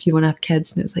kids. Do you want to have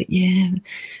kids? And it's yeah. And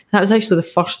that was actually the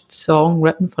first song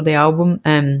written for the album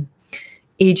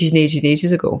ages and ages and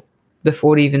ages ago.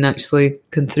 before even actually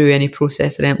going through any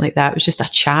process or anything like that. It was just a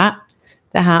chat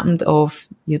that happened of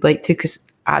you'd like to, because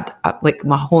I like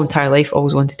my whole entire life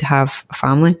always wanted to have a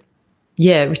family.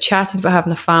 Yeah, we chatted about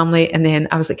having a family, and then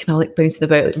I was like kind of like bouncing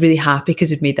about, like really happy because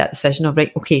we'd made that decision of,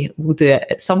 right, okay, we'll do it.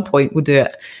 At some point we'll do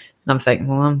it. And I'm thinking,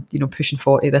 well, I'm, pushing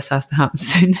 40, this has to happen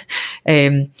soon.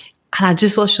 And I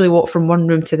just literally walked from one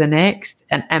room to the next,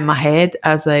 and in my head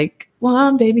I was like,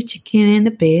 one baby chicken in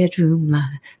the bedroom. And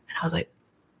I was like,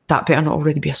 that better not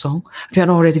already be a song.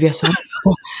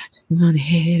 Oh, on the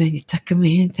head and you tuck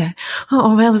me into.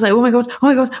 Oh, I was like, oh my god,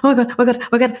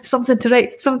 something to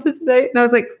write. And I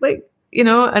was like,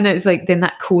 and it's like, then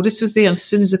that chorus was there. And as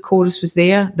soon as the chorus was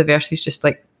there, the verses just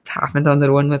like happened on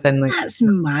their own within like. That's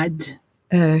mad.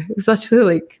 It was actually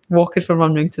like walking from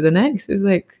one room to the next. It was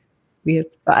like weird,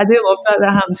 but I do love that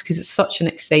happens because it's such an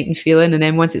exciting feeling. And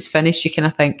then once it's finished, you kind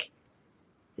of think,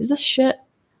 is this shit?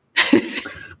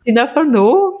 You never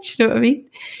know. Do you know what I mean?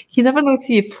 You never know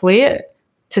till you play it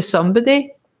to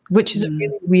somebody, which is a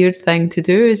really weird thing to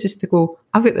do, is just to go,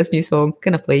 I've got this new song,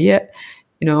 can I play it?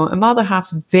 And my other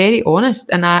half's very honest,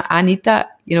 and I need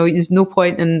that. There's no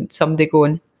point in somebody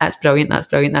going, that's brilliant. My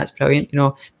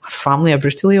family are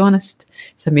brutally honest.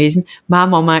 It's amazing. My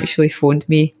mum actually phoned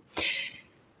me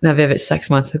maybe about 6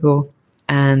 months ago,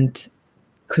 and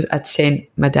because I'd sent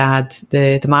my dad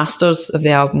the masters of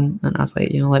the album, and I was like,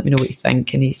 let me know what you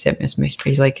think. And he sent me this message.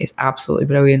 He's like, it's absolutely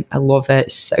brilliant. I love it.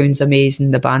 It sounds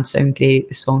amazing. The band sound great.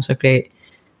 The songs are great.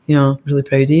 Really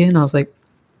proud of you. And I was like,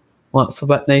 well, that's a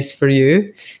bit nice for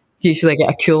you. Usually I get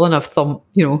a cool enough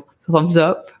thumbs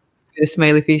up, the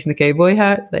smiley face and the cowboy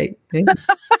hat. It's like,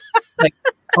 like,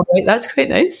 all right, that's quite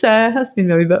nice. That's been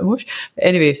maybe a bit emotional. But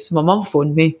anyway, so my mum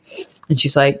phoned me, and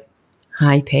she's like,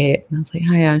 hi, Pet. And I was like,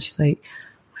 hi. And she's like,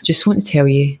 I just want to tell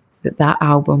you that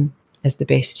album is the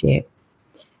best yet.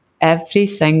 Every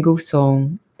single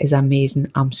song is amazing.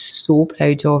 I'm so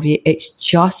proud of you. It's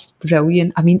just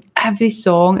brilliant. I mean, every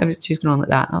song, she was going on like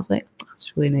that. And I was like,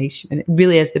 that's really nice. And it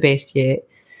really is the best yet.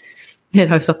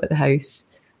 Then I was up at the house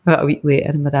about a week later,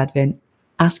 and my dad went,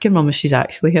 ask your mum if she's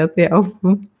actually heard the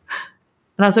album.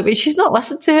 And I was like, wait, she's not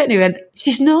listened to it? And he went,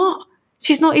 she's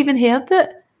not even heard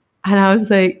it. And I was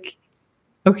like,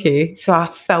 okay. So I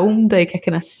filmed, I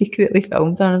kind of secretly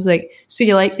filmed her, and I was like, so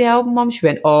you like the album, Mum? She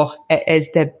went, oh, it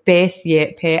is the best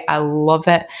yet, Pet. I love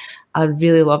it. I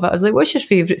really love it. I was like, what's your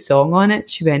favourite song on it?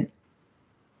 She went,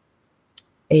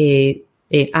 I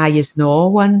Is No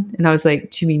one. And I was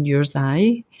like, do you mean Yours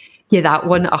I? Yeah, that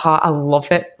one. I love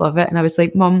it. And I was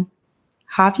like, Mum,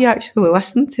 have you actually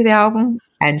listened to the album?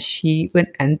 And she went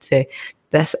into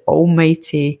this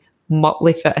almighty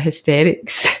Mötley fit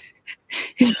hysterics.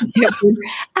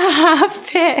 I have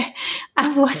it.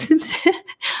 I've listened to it.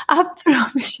 I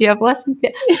promise you, I've listened to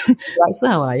it. You're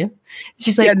actually a liar.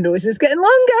 She's like, your nose is getting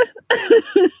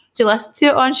longer. She listened to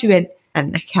it on, she went,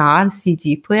 in the car,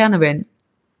 CD player, and I went,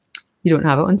 you don't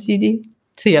have it on CD?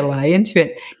 So you're lying. She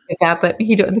went, your dad let me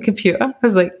hear it on the computer. I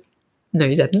was like, no,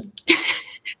 you didn't.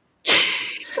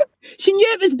 She knew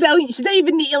it was brilliant. She didn't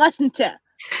even need to listen to it.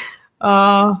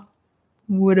 Oh,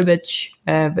 what a bitch.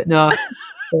 But no.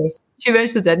 She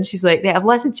eventually did, and she's like, I've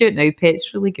listened to it now, Pet.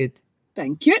 It's really good.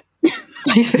 Thank you.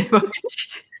 Thanks very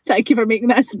much. Thank you for making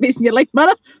that space in your life,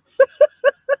 Mother.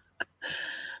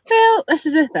 Well, this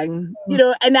is the thing,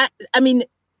 and that, I mean,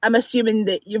 I'm assuming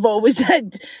that you've always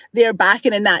had their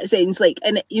backing in that sense, like,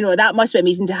 and that must be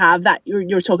amazing to have that.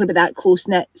 You're talking about that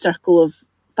close-knit circle of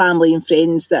family and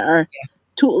friends that are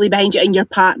totally behind you, and your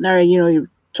partner, you're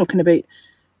talking about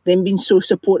them being so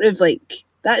supportive, like,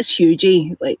 that's huge,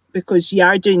 like, because you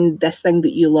are doing this thing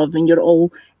that you love and you're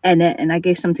all in it. And I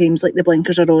guess sometimes, like, the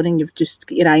blinkers are on and you've just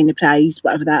got your eye on the prize,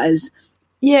 whatever that is.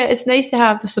 Yeah, it's nice to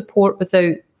have the support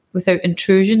without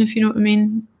intrusion, if you know what I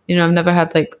mean. I've never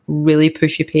had like really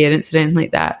pushy parents or anything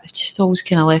like that. They just always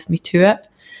kind of left me to it.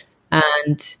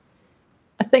 And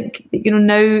I think,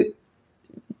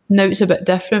 now it's a bit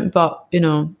different, but,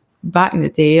 back in the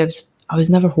day, I was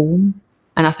never home.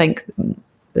 And I think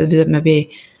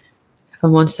maybe if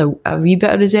I'm honest, a wee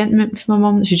bit of resentment for my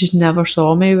mum that she just never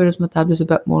saw me, whereas my dad was a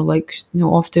bit more like,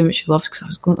 off doing what she loves,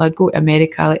 because I'd go to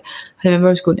America. Like, I remember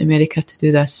I was going to America to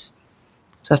do this.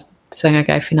 So I sang a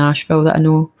guy from Nashville that I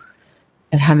know,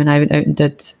 and him and I went out and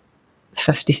did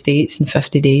 50 states in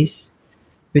 50 days.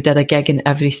 We did a gig in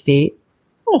every state.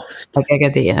 Oh. A gig a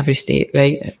day in every state,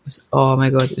 right? It was, oh my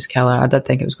God, it was killer. I did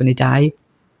think I was going to die.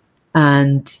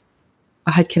 And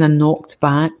I had kind of knocked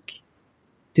back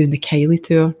doing the Kylie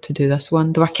tour to do this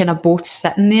one. They were kind of both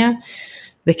sitting there.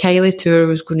 The Kylie tour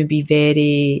was going to be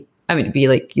it'd be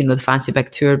like, the fancy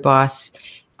big tour bus,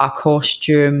 a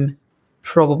costume,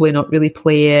 probably not really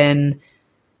playing,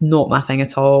 not my thing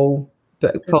at all.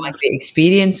 but probably the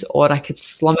experience, or I could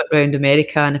slum it around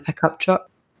America in a pickup truck.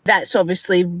 That's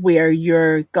obviously where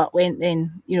your gut went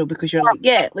then, you know, because you're like,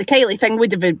 yeah, the Kylie thing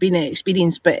would have been an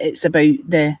experience, but it's about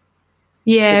the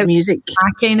music.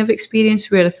 My kind of experience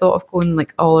where I thought of going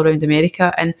like all around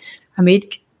America, and I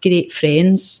made great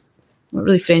friends. Not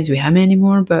really friends with him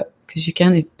anymore, but because you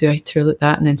can't do a tour like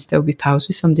that and then still be pals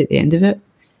with somebody at the end of it.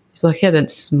 He's lucky I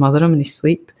didn't smother him in his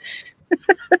sleep.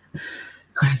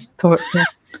 It's torture.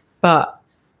 But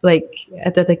like I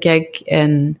did a gig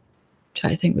in,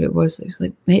 trying to think what it was. It was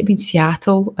like, might have been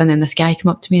Seattle. And then this guy came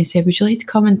up to me and said, would you like to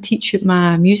come and teach at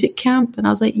my music camp? And I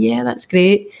was like, yeah, that's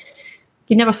great.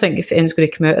 You never think if anything's going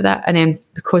to come out of that. And then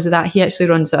because of that, he actually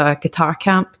runs a guitar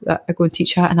camp that I go and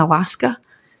teach at in Alaska.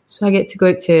 So I get to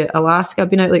go out to Alaska. I've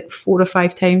been out like 4 or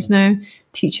 5 times now,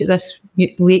 teach at this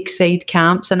lakeside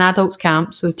camp. It's an adults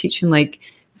camp, so teaching like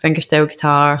fingerstyle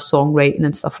guitar, songwriting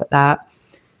and stuff like that.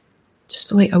 Just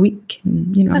for like a week.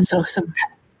 And, you know, that's awesome.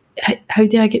 How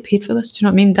do I get paid for this? Do you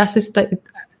know what I mean? This is like,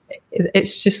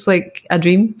 it's just like a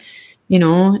dream, you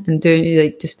know, and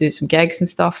just do some gigs and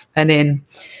stuff. And then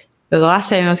the last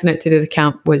time I was going out to do the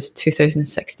camp was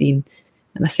 2016.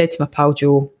 And I said to my pal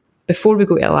Joe, before we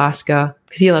go to Alaska,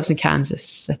 because he lives in Kansas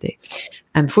City,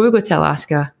 and before we go to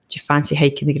Alaska, do you fancy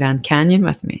hiking the Grand Canyon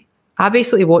with me? I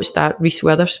basically watched that Reese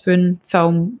Witherspoon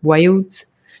film, Wild,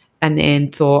 and then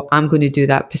thought, I'm going to do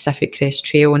that Pacific Crest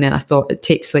Trail. And then I thought it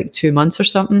takes like 2 months or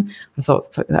something. I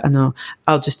thought, fuck that, I know,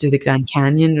 I'll just do the Grand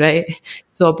Canyon, right?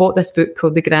 So I bought this book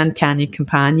called The Grand Canyon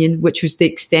Companion, which was the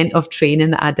extent of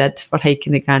training that I did for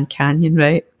hiking the Grand Canyon,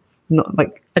 right? Not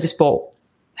like, I just bought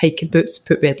hiking boots,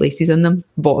 put red laces in them,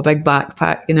 bought a big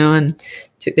backpack, you know, and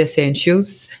took the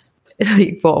essentials,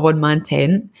 like bought a one-man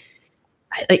tent.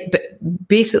 But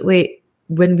basically,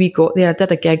 when we got there, I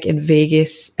did a gig in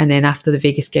Vegas, and then after the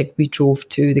Vegas gig, we drove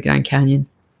to the Grand Canyon.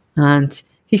 And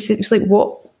he said, he was like,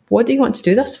 what do you want to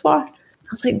do this for? I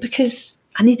was like, because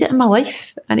I need it in my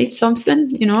life. I need something,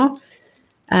 you know?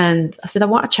 And I said, I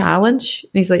want a challenge.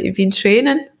 And he's like, you've been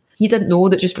training? He didn't know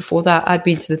that just before that, I'd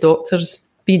been to the doctors,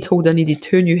 being told I needed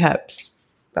 2 new hips.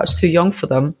 But I was too young for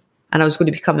them. And I was going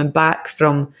to be coming back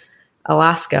from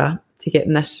Alaska to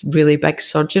getting this really big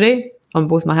surgery on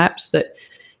both my hips that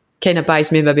kind of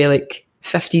buys me maybe like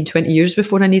 15, 20 years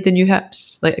before I need the new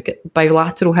hips, like I get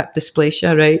bilateral hip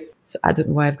dysplasia, right? So I don't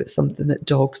know why I've got something that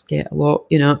dogs get a lot,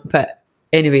 you know, but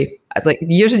anyway, I'd like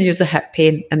years and years of hip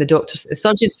pain, and the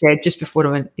surgeon said just before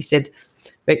I went, he said,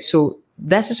 right, so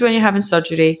this is when you're having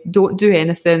surgery, don't do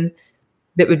anything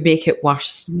that would make it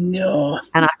worse. No.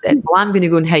 And I said, well, I'm going to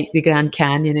go and hike the Grand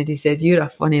Canyon. And he said, you're a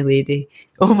funny lady.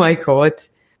 Oh my God.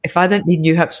 If I didn't need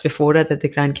new hips before I did the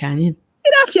Grand Canyon.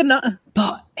 Enough, you're not.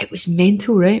 But it was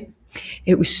mental, right?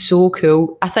 It was so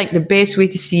cool. I think the best way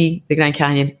to see the Grand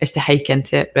Canyon is to hike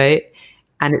into it, right?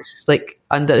 And it's like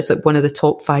one of the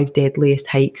top 5 deadliest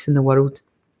hikes in the world.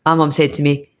 My mum said to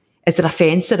me, is there a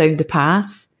fence around the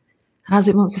path? And I was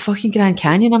like, well, it's the fucking Grand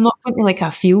Canyon. I'm not going to like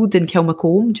a field in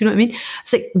Kilmacombe. Do you know what I mean? I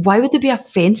was like, why would there be a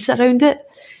fence around it?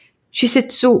 She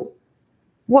said, so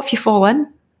what if you fall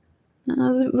in? And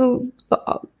I was like,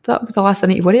 well, that was the last I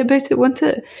need to worry about it, wasn't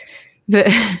it? But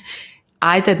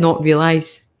I did not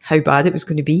realise how bad it was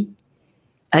going to be.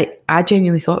 I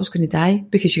genuinely thought I was going to die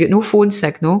because you get no phone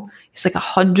signal. It's like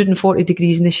 140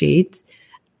 degrees in the shade.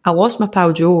 I lost my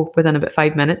pal Joe within about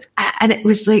 5 minutes. And it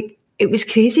was like, it was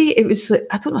crazy. It was like,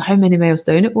 I don't know how many miles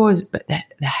down it was, but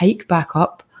the hike back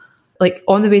up, like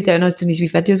on the way down, I was doing these wee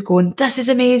videos going, this is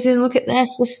amazing. Look at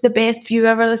this. This is the best view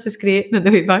ever. This is great. And on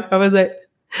the way back, I was like,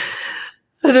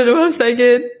 I don't know what I was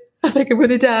thinking. I think I'm going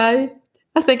to die.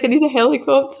 I think I need a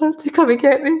helicopter to come and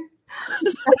get me.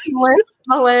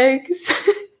 My legs.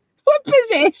 What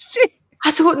possessed you?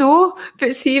 I don't know.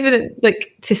 But see, even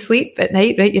like to sleep at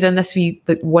night, right? You're in this wee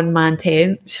like one-man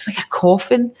tent. It's just like a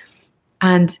coffin.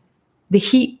 And the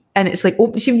heat, and it's like,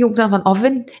 see when you open up an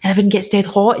oven and everything gets dead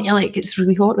hot, and you're like, it's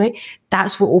really hot, right?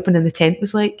 That's what opening the tent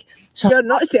was like. So you're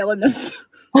not selling this.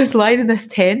 I was lying in this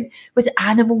tent with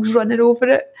animals running over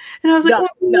it. And I was like,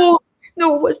 no,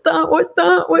 what's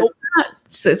that?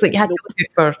 So it's like you had to look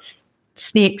out for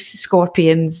snakes,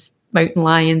 scorpions, mountain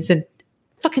lions, and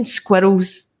fucking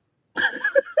squirrels.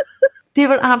 They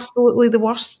were absolutely the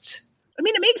worst. I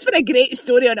mean, it makes for a great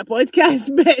story on a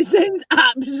podcast, but it sounds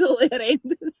absolutely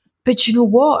horrendous. But you know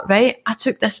what, right? I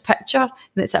took this picture,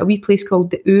 and it's at a wee place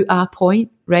called the Ua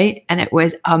Point, right? And it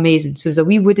was amazing. So there's a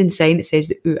wee wooden sign that says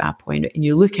the Ua Point, and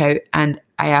you look out, and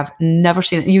I have never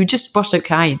seen it. You would just burst out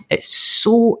crying. It's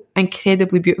so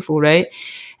incredibly beautiful, right?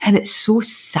 And it's so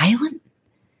silent.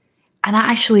 And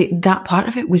that part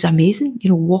of it was amazing.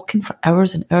 You know, walking for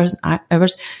hours and hours and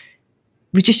hours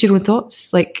with just your own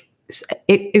thoughts. Like,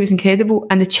 it was incredible.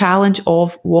 And the challenge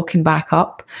of walking back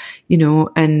up, you know,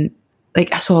 and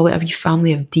like I saw like a wee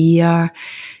family of deer,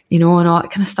 you know, and all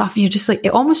that kind of stuff. And you're just like,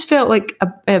 it almost felt like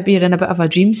you're in a bit of a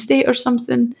dream state or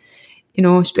something, you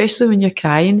know, especially when you're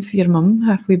crying for your mum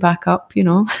halfway back up, you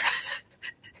know.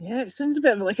 Yeah, it sounds a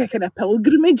bit like a kind of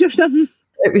pilgrimage or something.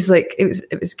 It was like,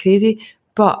 it was crazy,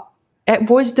 but it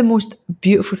was the most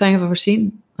beautiful thing I've ever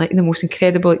seen, like the most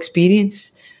incredible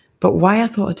experience. But why I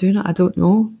thought of doing it, I don't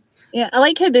know. Yeah, I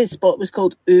like how the spot was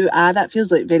called Ooh Ah. That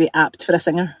feels like very apt for a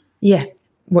singer. Yeah,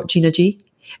 what Gina G.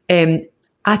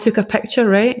 I took a picture,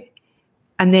 right?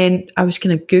 And then I was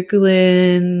kind of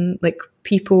Googling like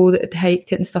people that had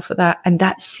hiked it and stuff like that. And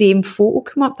that same photo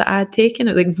came up that I had taken.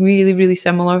 It was like really, really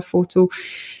similar photo.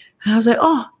 And I was like,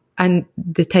 oh. And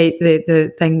the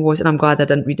thing was, and I'm glad I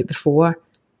didn't read it before,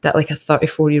 that like a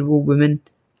 34-year-old woman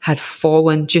had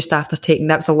fallen just after taking,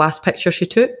 that was the last picture she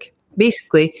took.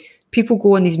 Basically, people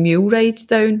go on these mule rides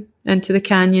down into the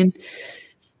canyon,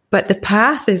 but the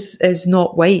path is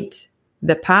not wide.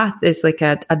 The path is like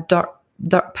a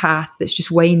dirt path that's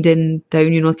just winding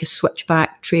down, you know, like a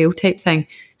switchback trail type thing.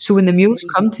 So when the mules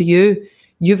come to you,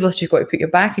 you've literally got to put your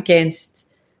back against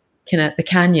kind of the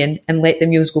canyon and let the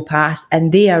mules go past,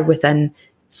 and they are within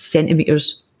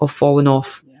centimetres of falling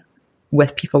off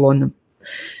with people on them.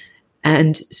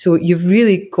 And so you've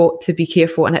really got to be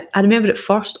careful. And I remember at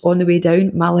first on the way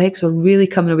down, my legs were really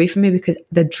coming away from me because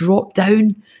the drop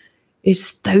down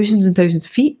is thousands and thousands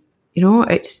of feet. You know,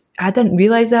 I didn't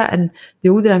realise that. And the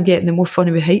older I'm getting, the more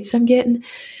funny with heights I'm getting.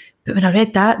 But when I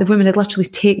read that, the woman had literally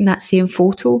taken that same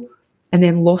photo and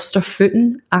then lost her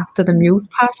footing after the mules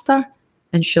passed her.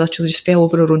 And she literally just fell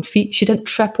over her own feet. She didn't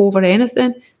trip over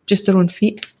anything, just her own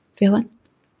feet fell in.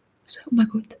 So, oh my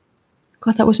God,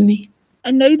 glad that wasn't me.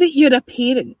 And now that you're a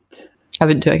parent, I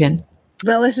wouldn't do it again.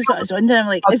 Well, this is what I was wondering. I'm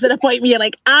like, is there a point where you're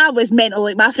like, I was mental,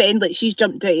 like my friend, like she's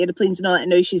jumped out of airplanes and all that, and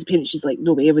now she's a parent, she's like,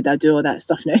 no way would I do all that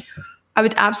stuff now. I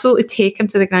would absolutely take him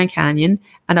to the Grand Canyon,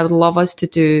 and I would love us to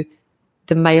do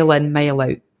the mile in, mile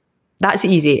out. That's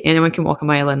easy. Anyone can walk a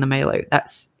mile in, a mile out.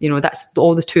 That's, you know, that's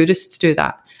all the tourists do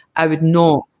that. I would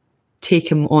not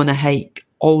take him on a hike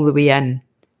all the way in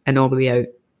and all the way out.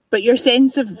 But your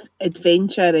sense of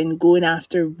adventure and going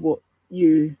after what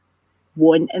you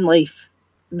want in life,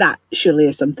 that surely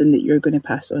is something that you're going to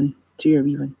pass on to your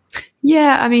wee one.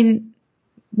 Yeah, I mean,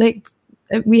 like,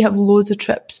 we have loads of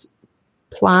trips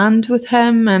planned with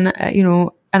him, and you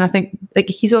know, and I think like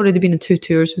he's already been on 2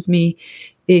 tours with me.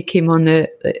 He came on the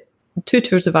 2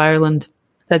 tours of Ireland.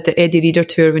 Did the Eddie Reader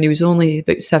tour when he was only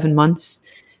about 7 months.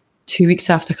 2 weeks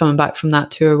after coming back from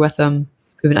that tour with him,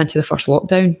 we went into the first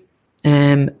lockdown,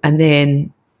 and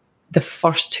then the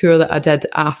first tour that I did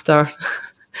after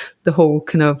the whole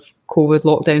kind of COVID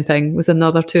lockdown thing was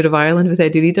another tour of Ireland with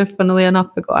Eddie Reader. Funnily enough,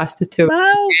 I got asked to tour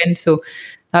again, so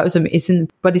that was amazing.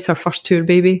 Buddy's her first tour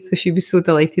baby, so she was so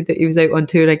delighted that he was out on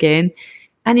tour again.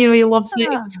 And you know, he loves it.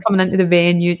 He was coming into the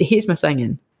venues. He hates my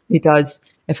singing. He does.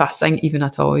 If I sing even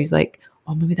at all, he's like,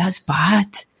 "Oh, Mummy, that's bad.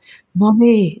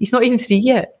 Mummy," he's not even 3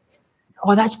 yet.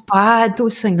 "Oh, that's bad.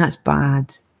 Don't sing. That's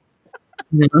bad."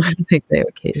 No, I think they're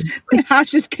okay. The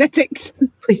harshest critics.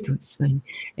 Please don't sing.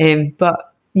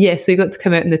 But yeah, so he got to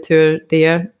come out on the tour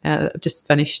there. I've just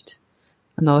finished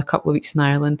another couple of weeks in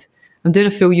Ireland. I'm doing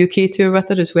a full UK tour with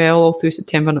her as well, all through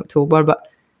September and October, but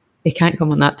he can't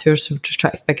come on that tour, so we're just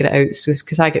trying to figure it out. So it's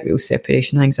because I get real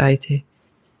separation anxiety,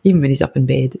 even when he's up in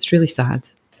bed. It's really sad.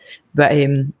 But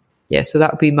yeah, so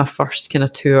that'll be my first kind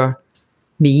of tour,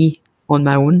 me on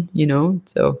my own, you know.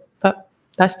 So, but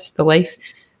that's just the life.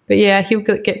 But yeah, he'll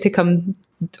get to come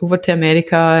over to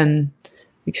America and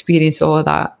experience all of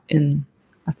that, and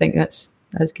I think that's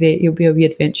great. He'll be a wee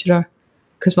adventurer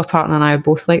because my partner and I are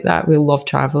both like that. We love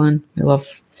traveling. We love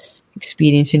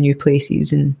experiencing new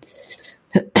places, and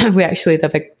we actually had a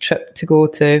big trip to go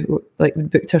to. Like, we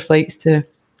booked our flights to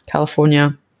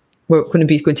California. We're going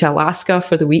to Alaska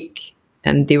for the week,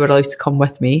 and they were allowed to come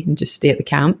with me and just stay at the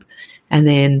camp, and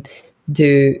then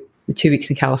do the 2 weeks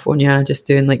in California, just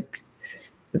doing like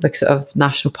the big sort of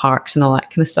national parks and all that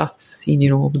kind of stuff, seeing, you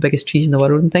know, all the biggest trees in the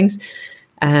world and things.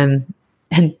 And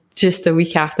just a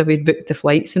week after we'd booked the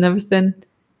flights and everything,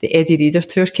 the Eddie Reader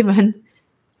tour came in,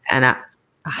 and I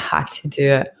had to do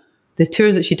it. The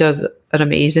tours that she does are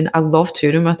amazing. I love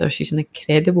touring with her. She's an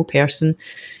incredible person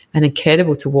and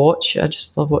incredible to watch. I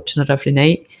just love watching her every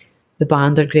night. The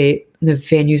band are great. The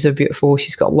venues are beautiful.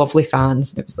 She's got lovely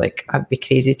fans. And it was like, I'd be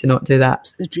crazy to not do that.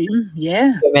 It's the dream,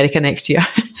 yeah. America next year.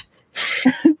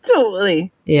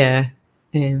 Totally. Yeah.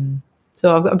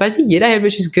 So I've got a busy year ahead,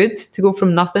 which is good. To go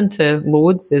from nothing to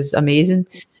loads is amazing.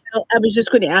 I was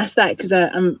just going to ask that because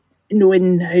I'm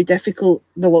knowing how difficult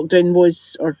the lockdown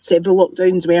was, or several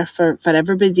lockdowns were for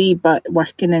everybody, but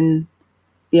working in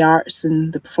the arts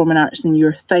and the performing arts, and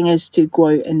your thing is to go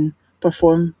out and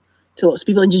perform to lots of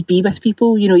people and just be with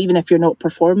people, you know, even if you're not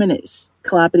performing, it's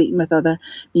collaborating with other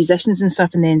musicians and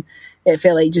stuff. And then it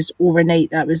felt like just overnight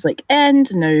that was like,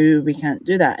 and now we can't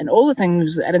do that, and all the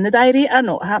things that are in the diary are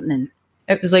not happening.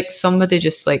 It was like somebody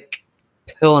just like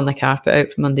pulling the carpet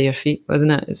out from under your feet,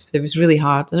 wasn't it? It was really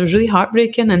hard, and it was really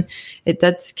heartbreaking, and it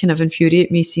did kind of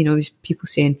infuriate me seeing all these people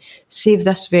saying, save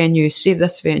this venue, save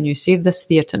this venue, save this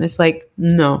theatre. And it's like,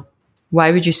 no,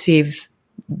 why would you save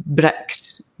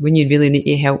bricks when you really need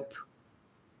to help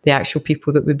the actual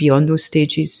people that would be on those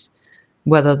stages,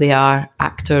 whether they are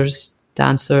actors,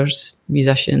 dancers,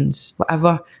 musicians,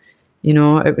 whatever. You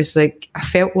know, it was like, I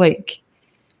felt like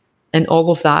in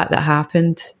all of that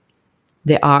happened,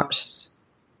 the arts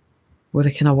were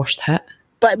the kind of worst hit.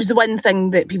 But it was the one thing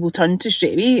that people turned to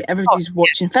straight away. Everybody was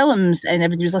watching films and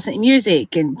everybody was listening to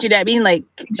music. And do you know what I mean? Like,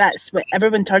 that's what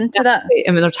everyone turned to that.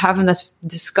 I mean, they're having this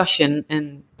discussion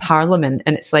in Parliament,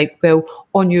 and it's like, well,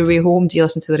 on your way home, do you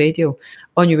listen to the radio?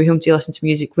 On your way home, do you listen to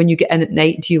music? When you get in at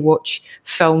night, do you watch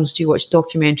films? Do you watch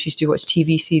documentaries? Do you watch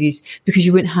TV series? Because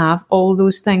you wouldn't have all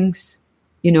those things,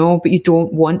 you know, but you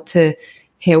don't want to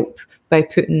help by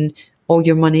putting all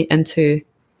your money into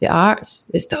the arts.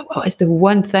 It's the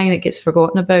one thing that gets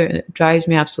forgotten about, and it drives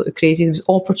me absolutely crazy. There was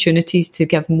opportunities to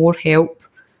give more help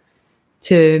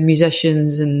to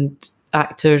musicians and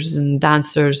actors and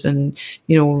dancers and,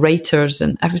 you know, writers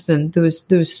and everything. There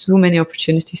was so many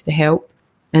opportunities to help,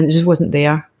 and it just wasn't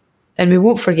there. And we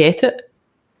won't forget it.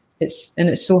 It's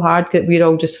so hard that we're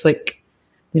all just like,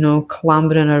 you know,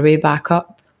 clambering our way back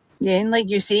up. Yeah, and like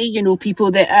you say, you know, people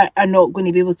that are not going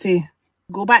to be able to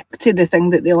go back to the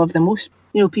thing that they love the most.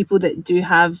 You know, people that do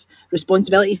have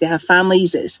responsibilities, they have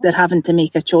families, they're having to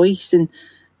make a choice, and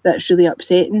that's really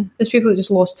upsetting. There's people that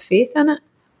just lost faith in it,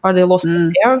 or they lost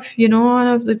the nerve, you know,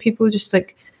 and the people just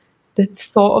like, the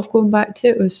thought of going back to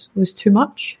it was too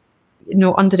much. You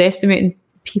know, underestimating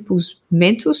people's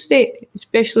mental state,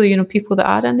 especially, you know, people that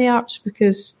are in the arts,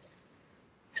 because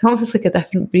it's almost like a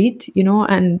different breed, you know,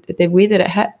 and the way that it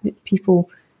hit people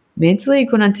mentally,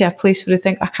 going into a place where they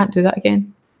think, I can't do that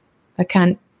again. I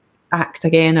can't act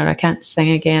again, or I can't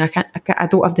sing again. I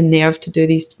don't have the nerve to do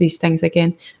these things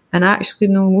again. And I actually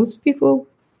know loads of people,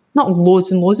 not loads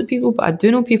and loads of people, but I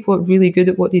do know people are really good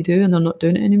at what they do and they're not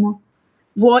doing it anymore.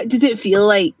 What did it feel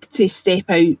like to step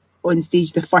out on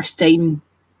stage the first time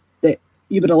that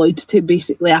you were allowed to,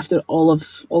 basically, after all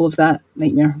of that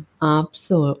nightmare?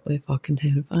 Absolutely fucking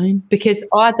terrifying. Because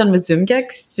all I'd done was Zoom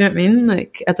gigs, do you know what I mean?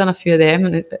 Like, I'd done a few of them,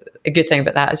 and a good thing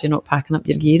about that is you're not packing up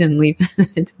your gear and leaving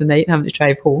into the night and having to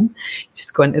drive home.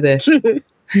 Just go into the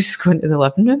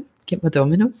living room, get my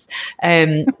Dominoes.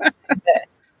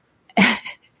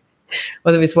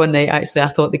 Well, there was one night, actually, I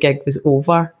thought the gig was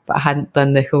over, but I hadn't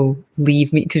done the whole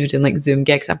leave meet, because we were doing like Zoom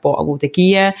gigs. I bought a load of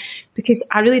gear, because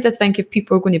I really did think if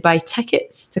people were going to buy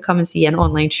tickets to come and see an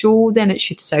online show, then it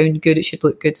should sound good, it should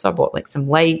look good. So I bought like some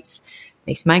lights,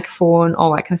 nice microphone,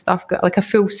 all that kind of stuff. Got like a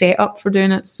full setup for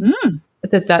doing it. So I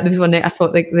did that. There was one night I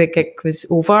thought like the gig was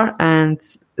over, and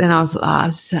then I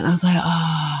was sitting, I was like,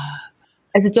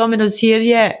 is the Domino's here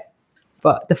yet?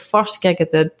 But the first gig I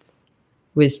did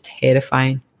was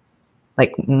terrifying.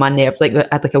 Like, my nerves, like, I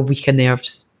had like a week of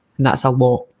nerves, and that's a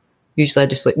lot. Usually I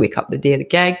just like wake up the day of the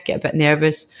gig, get a bit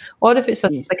nervous. Or if it's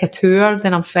like a tour,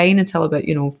 then I'm fine until about,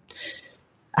 you know,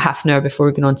 a half an hour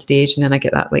before going on stage, and then I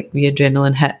get that like the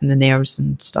adrenaline hit and the nerves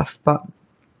and stuff. But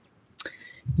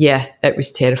yeah, it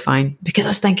was terrifying, because I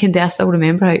was thinking, do I still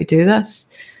remember how to do this?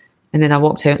 And then I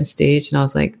walked out on stage and I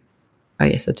was like, oh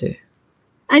yes, I do.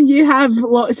 And you have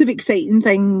lots of exciting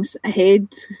things ahead.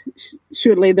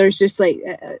 Surely there's just like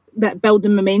that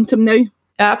building momentum now.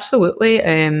 Absolutely.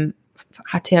 I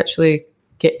had to actually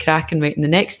get cracking writing the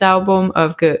next album.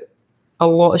 I've got a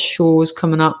lot of shows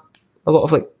coming up, a lot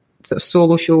of like sort of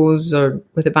solo shows or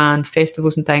with a band,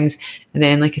 festivals and things. And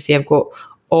then, like I say, I've got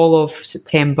all of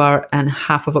September and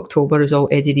half of October is all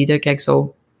Eddie Reader gigs,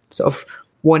 all sort of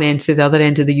one end to the other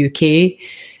end of the UK.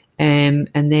 And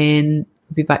then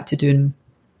I'll be back to doing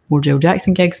more Jill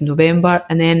Jackson gigs in November,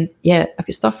 and then I've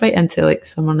got stuff right into like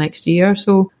summer next year.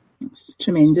 So it's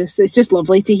tremendous. It's just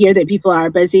lovely to hear that people are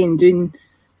busy and doing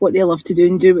what they love to do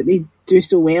and do what they do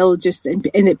so well. Just and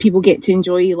that people get to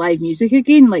enjoy live music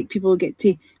again. Like, people get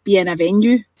to be in a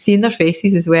venue, seeing their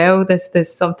faces as well.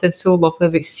 There's something so lovely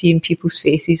about seeing people's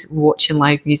faces watching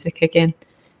live music again.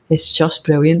 It's just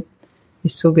brilliant.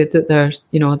 It's so good that they're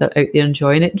out there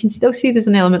enjoying it. You can still see there's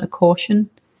an element of caution.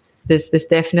 There's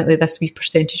definitely this wee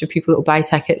percentage of people that will buy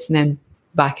tickets and then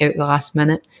back out the last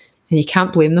minute. And you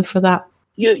can't blame them for that.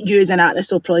 You as an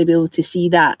artist will probably be able to see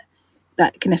that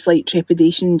kind of slight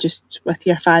trepidation just with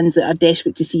your fans that are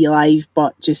desperate to see you live,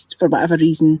 but just for whatever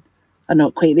reason are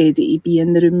not quite ready to be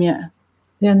in the room yet.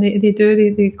 Yeah, and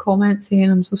they comment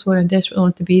saying, I'm so sorry, I desperately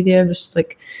want to be there. Just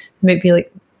like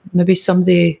maybe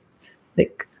somebody,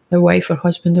 like their wife or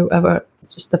husband or whatever,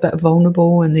 just a bit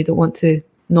vulnerable and they don't want to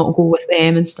not go with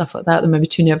them and stuff like that. They're maybe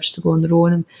too nervous to go on their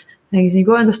own and things. You've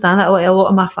got to understand that a lot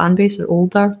of my fan base are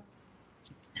older.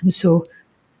 And so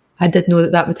I did know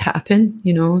that would happen,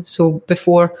 you know. So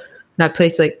before, when I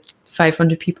played to like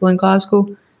 500 people in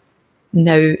Glasgow,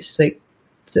 now it's like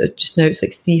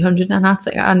 300, and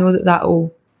I know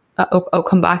that'll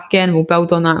come back again, and we'll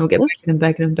build on that, and we'll get bigger and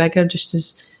bigger and bigger just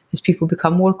as people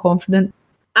become more confident.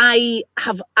 I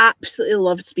have absolutely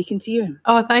loved speaking to you.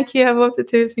 Oh, thank you. I've loved it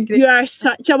too. It's been great. You are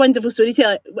such a wonderful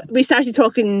storyteller. We started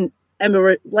talking,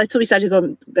 and we started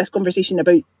going this conversation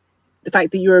about the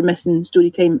fact that you were missing story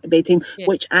time at bedtime,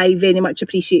 which I very much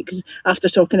appreciate, because after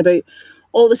talking about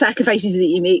all the sacrifices that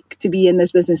you make to be in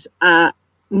this business, I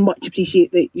much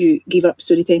appreciate that you gave up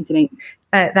story time tonight.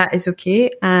 That is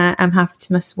okay. I'm happy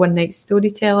to miss one night's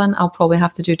storytelling. I'll probably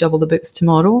have to do double the books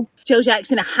tomorrow. Jill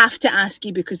Jackson, I have to ask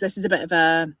you, because this is a bit of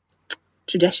a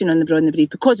tradition on the Braw and the Brave,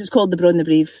 because it's called the Braw and the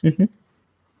Brave. Mm-hmm.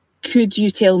 Could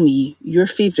you tell me your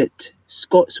favourite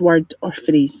Scots word or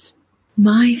phrase?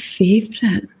 My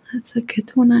favourite? That's a good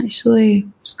one, actually.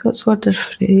 Scots word or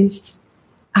phrase.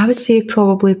 I would say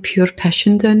probably pure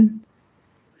pissing down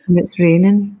when it's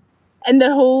raining. In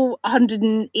the whole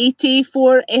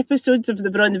 184 episodes of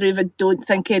the Braw and the Brave, I don't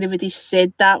think anybody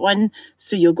said that one,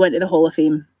 so you'll go into the Hall of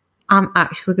Fame. I'm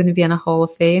actually going to be in a Hall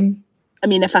of Fame. I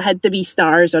mean, if I had the wee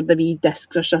stars or the wee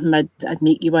discs or something, I'd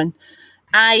make you one.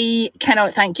 I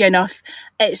cannot thank you enough.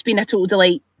 It's been a total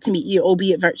delight to meet you,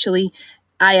 albeit virtually.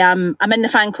 I'm in the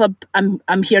fan club.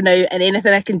 I'm here now, and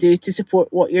anything I can do to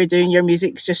support what you're doing. Your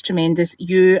music's just tremendous.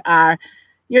 You're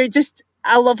just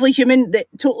a lovely human that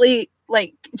totally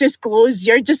just glows.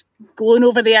 You're just glowing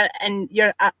over there, and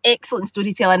you're an excellent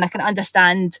storyteller, and I can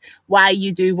understand why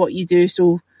you do what you do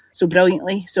so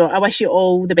brilliantly. So I wish you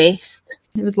all the best.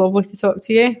 It was lovely to talk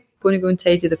to you. I'm going to go and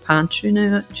tidy the pantry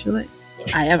now, actually.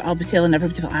 I'll be telling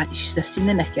everybody about that. You should have seen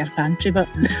the nick of our pantry, but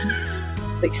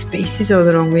like spaces all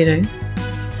the wrong way around.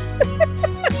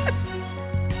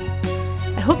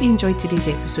 I hope you enjoyed today's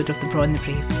episode of The Braw and the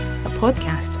Brave, a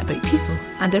podcast about people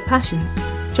and their passions.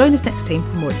 Join us next time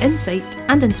for more insight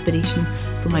and inspiration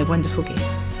from my wonderful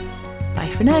guests. Bye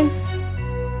for now.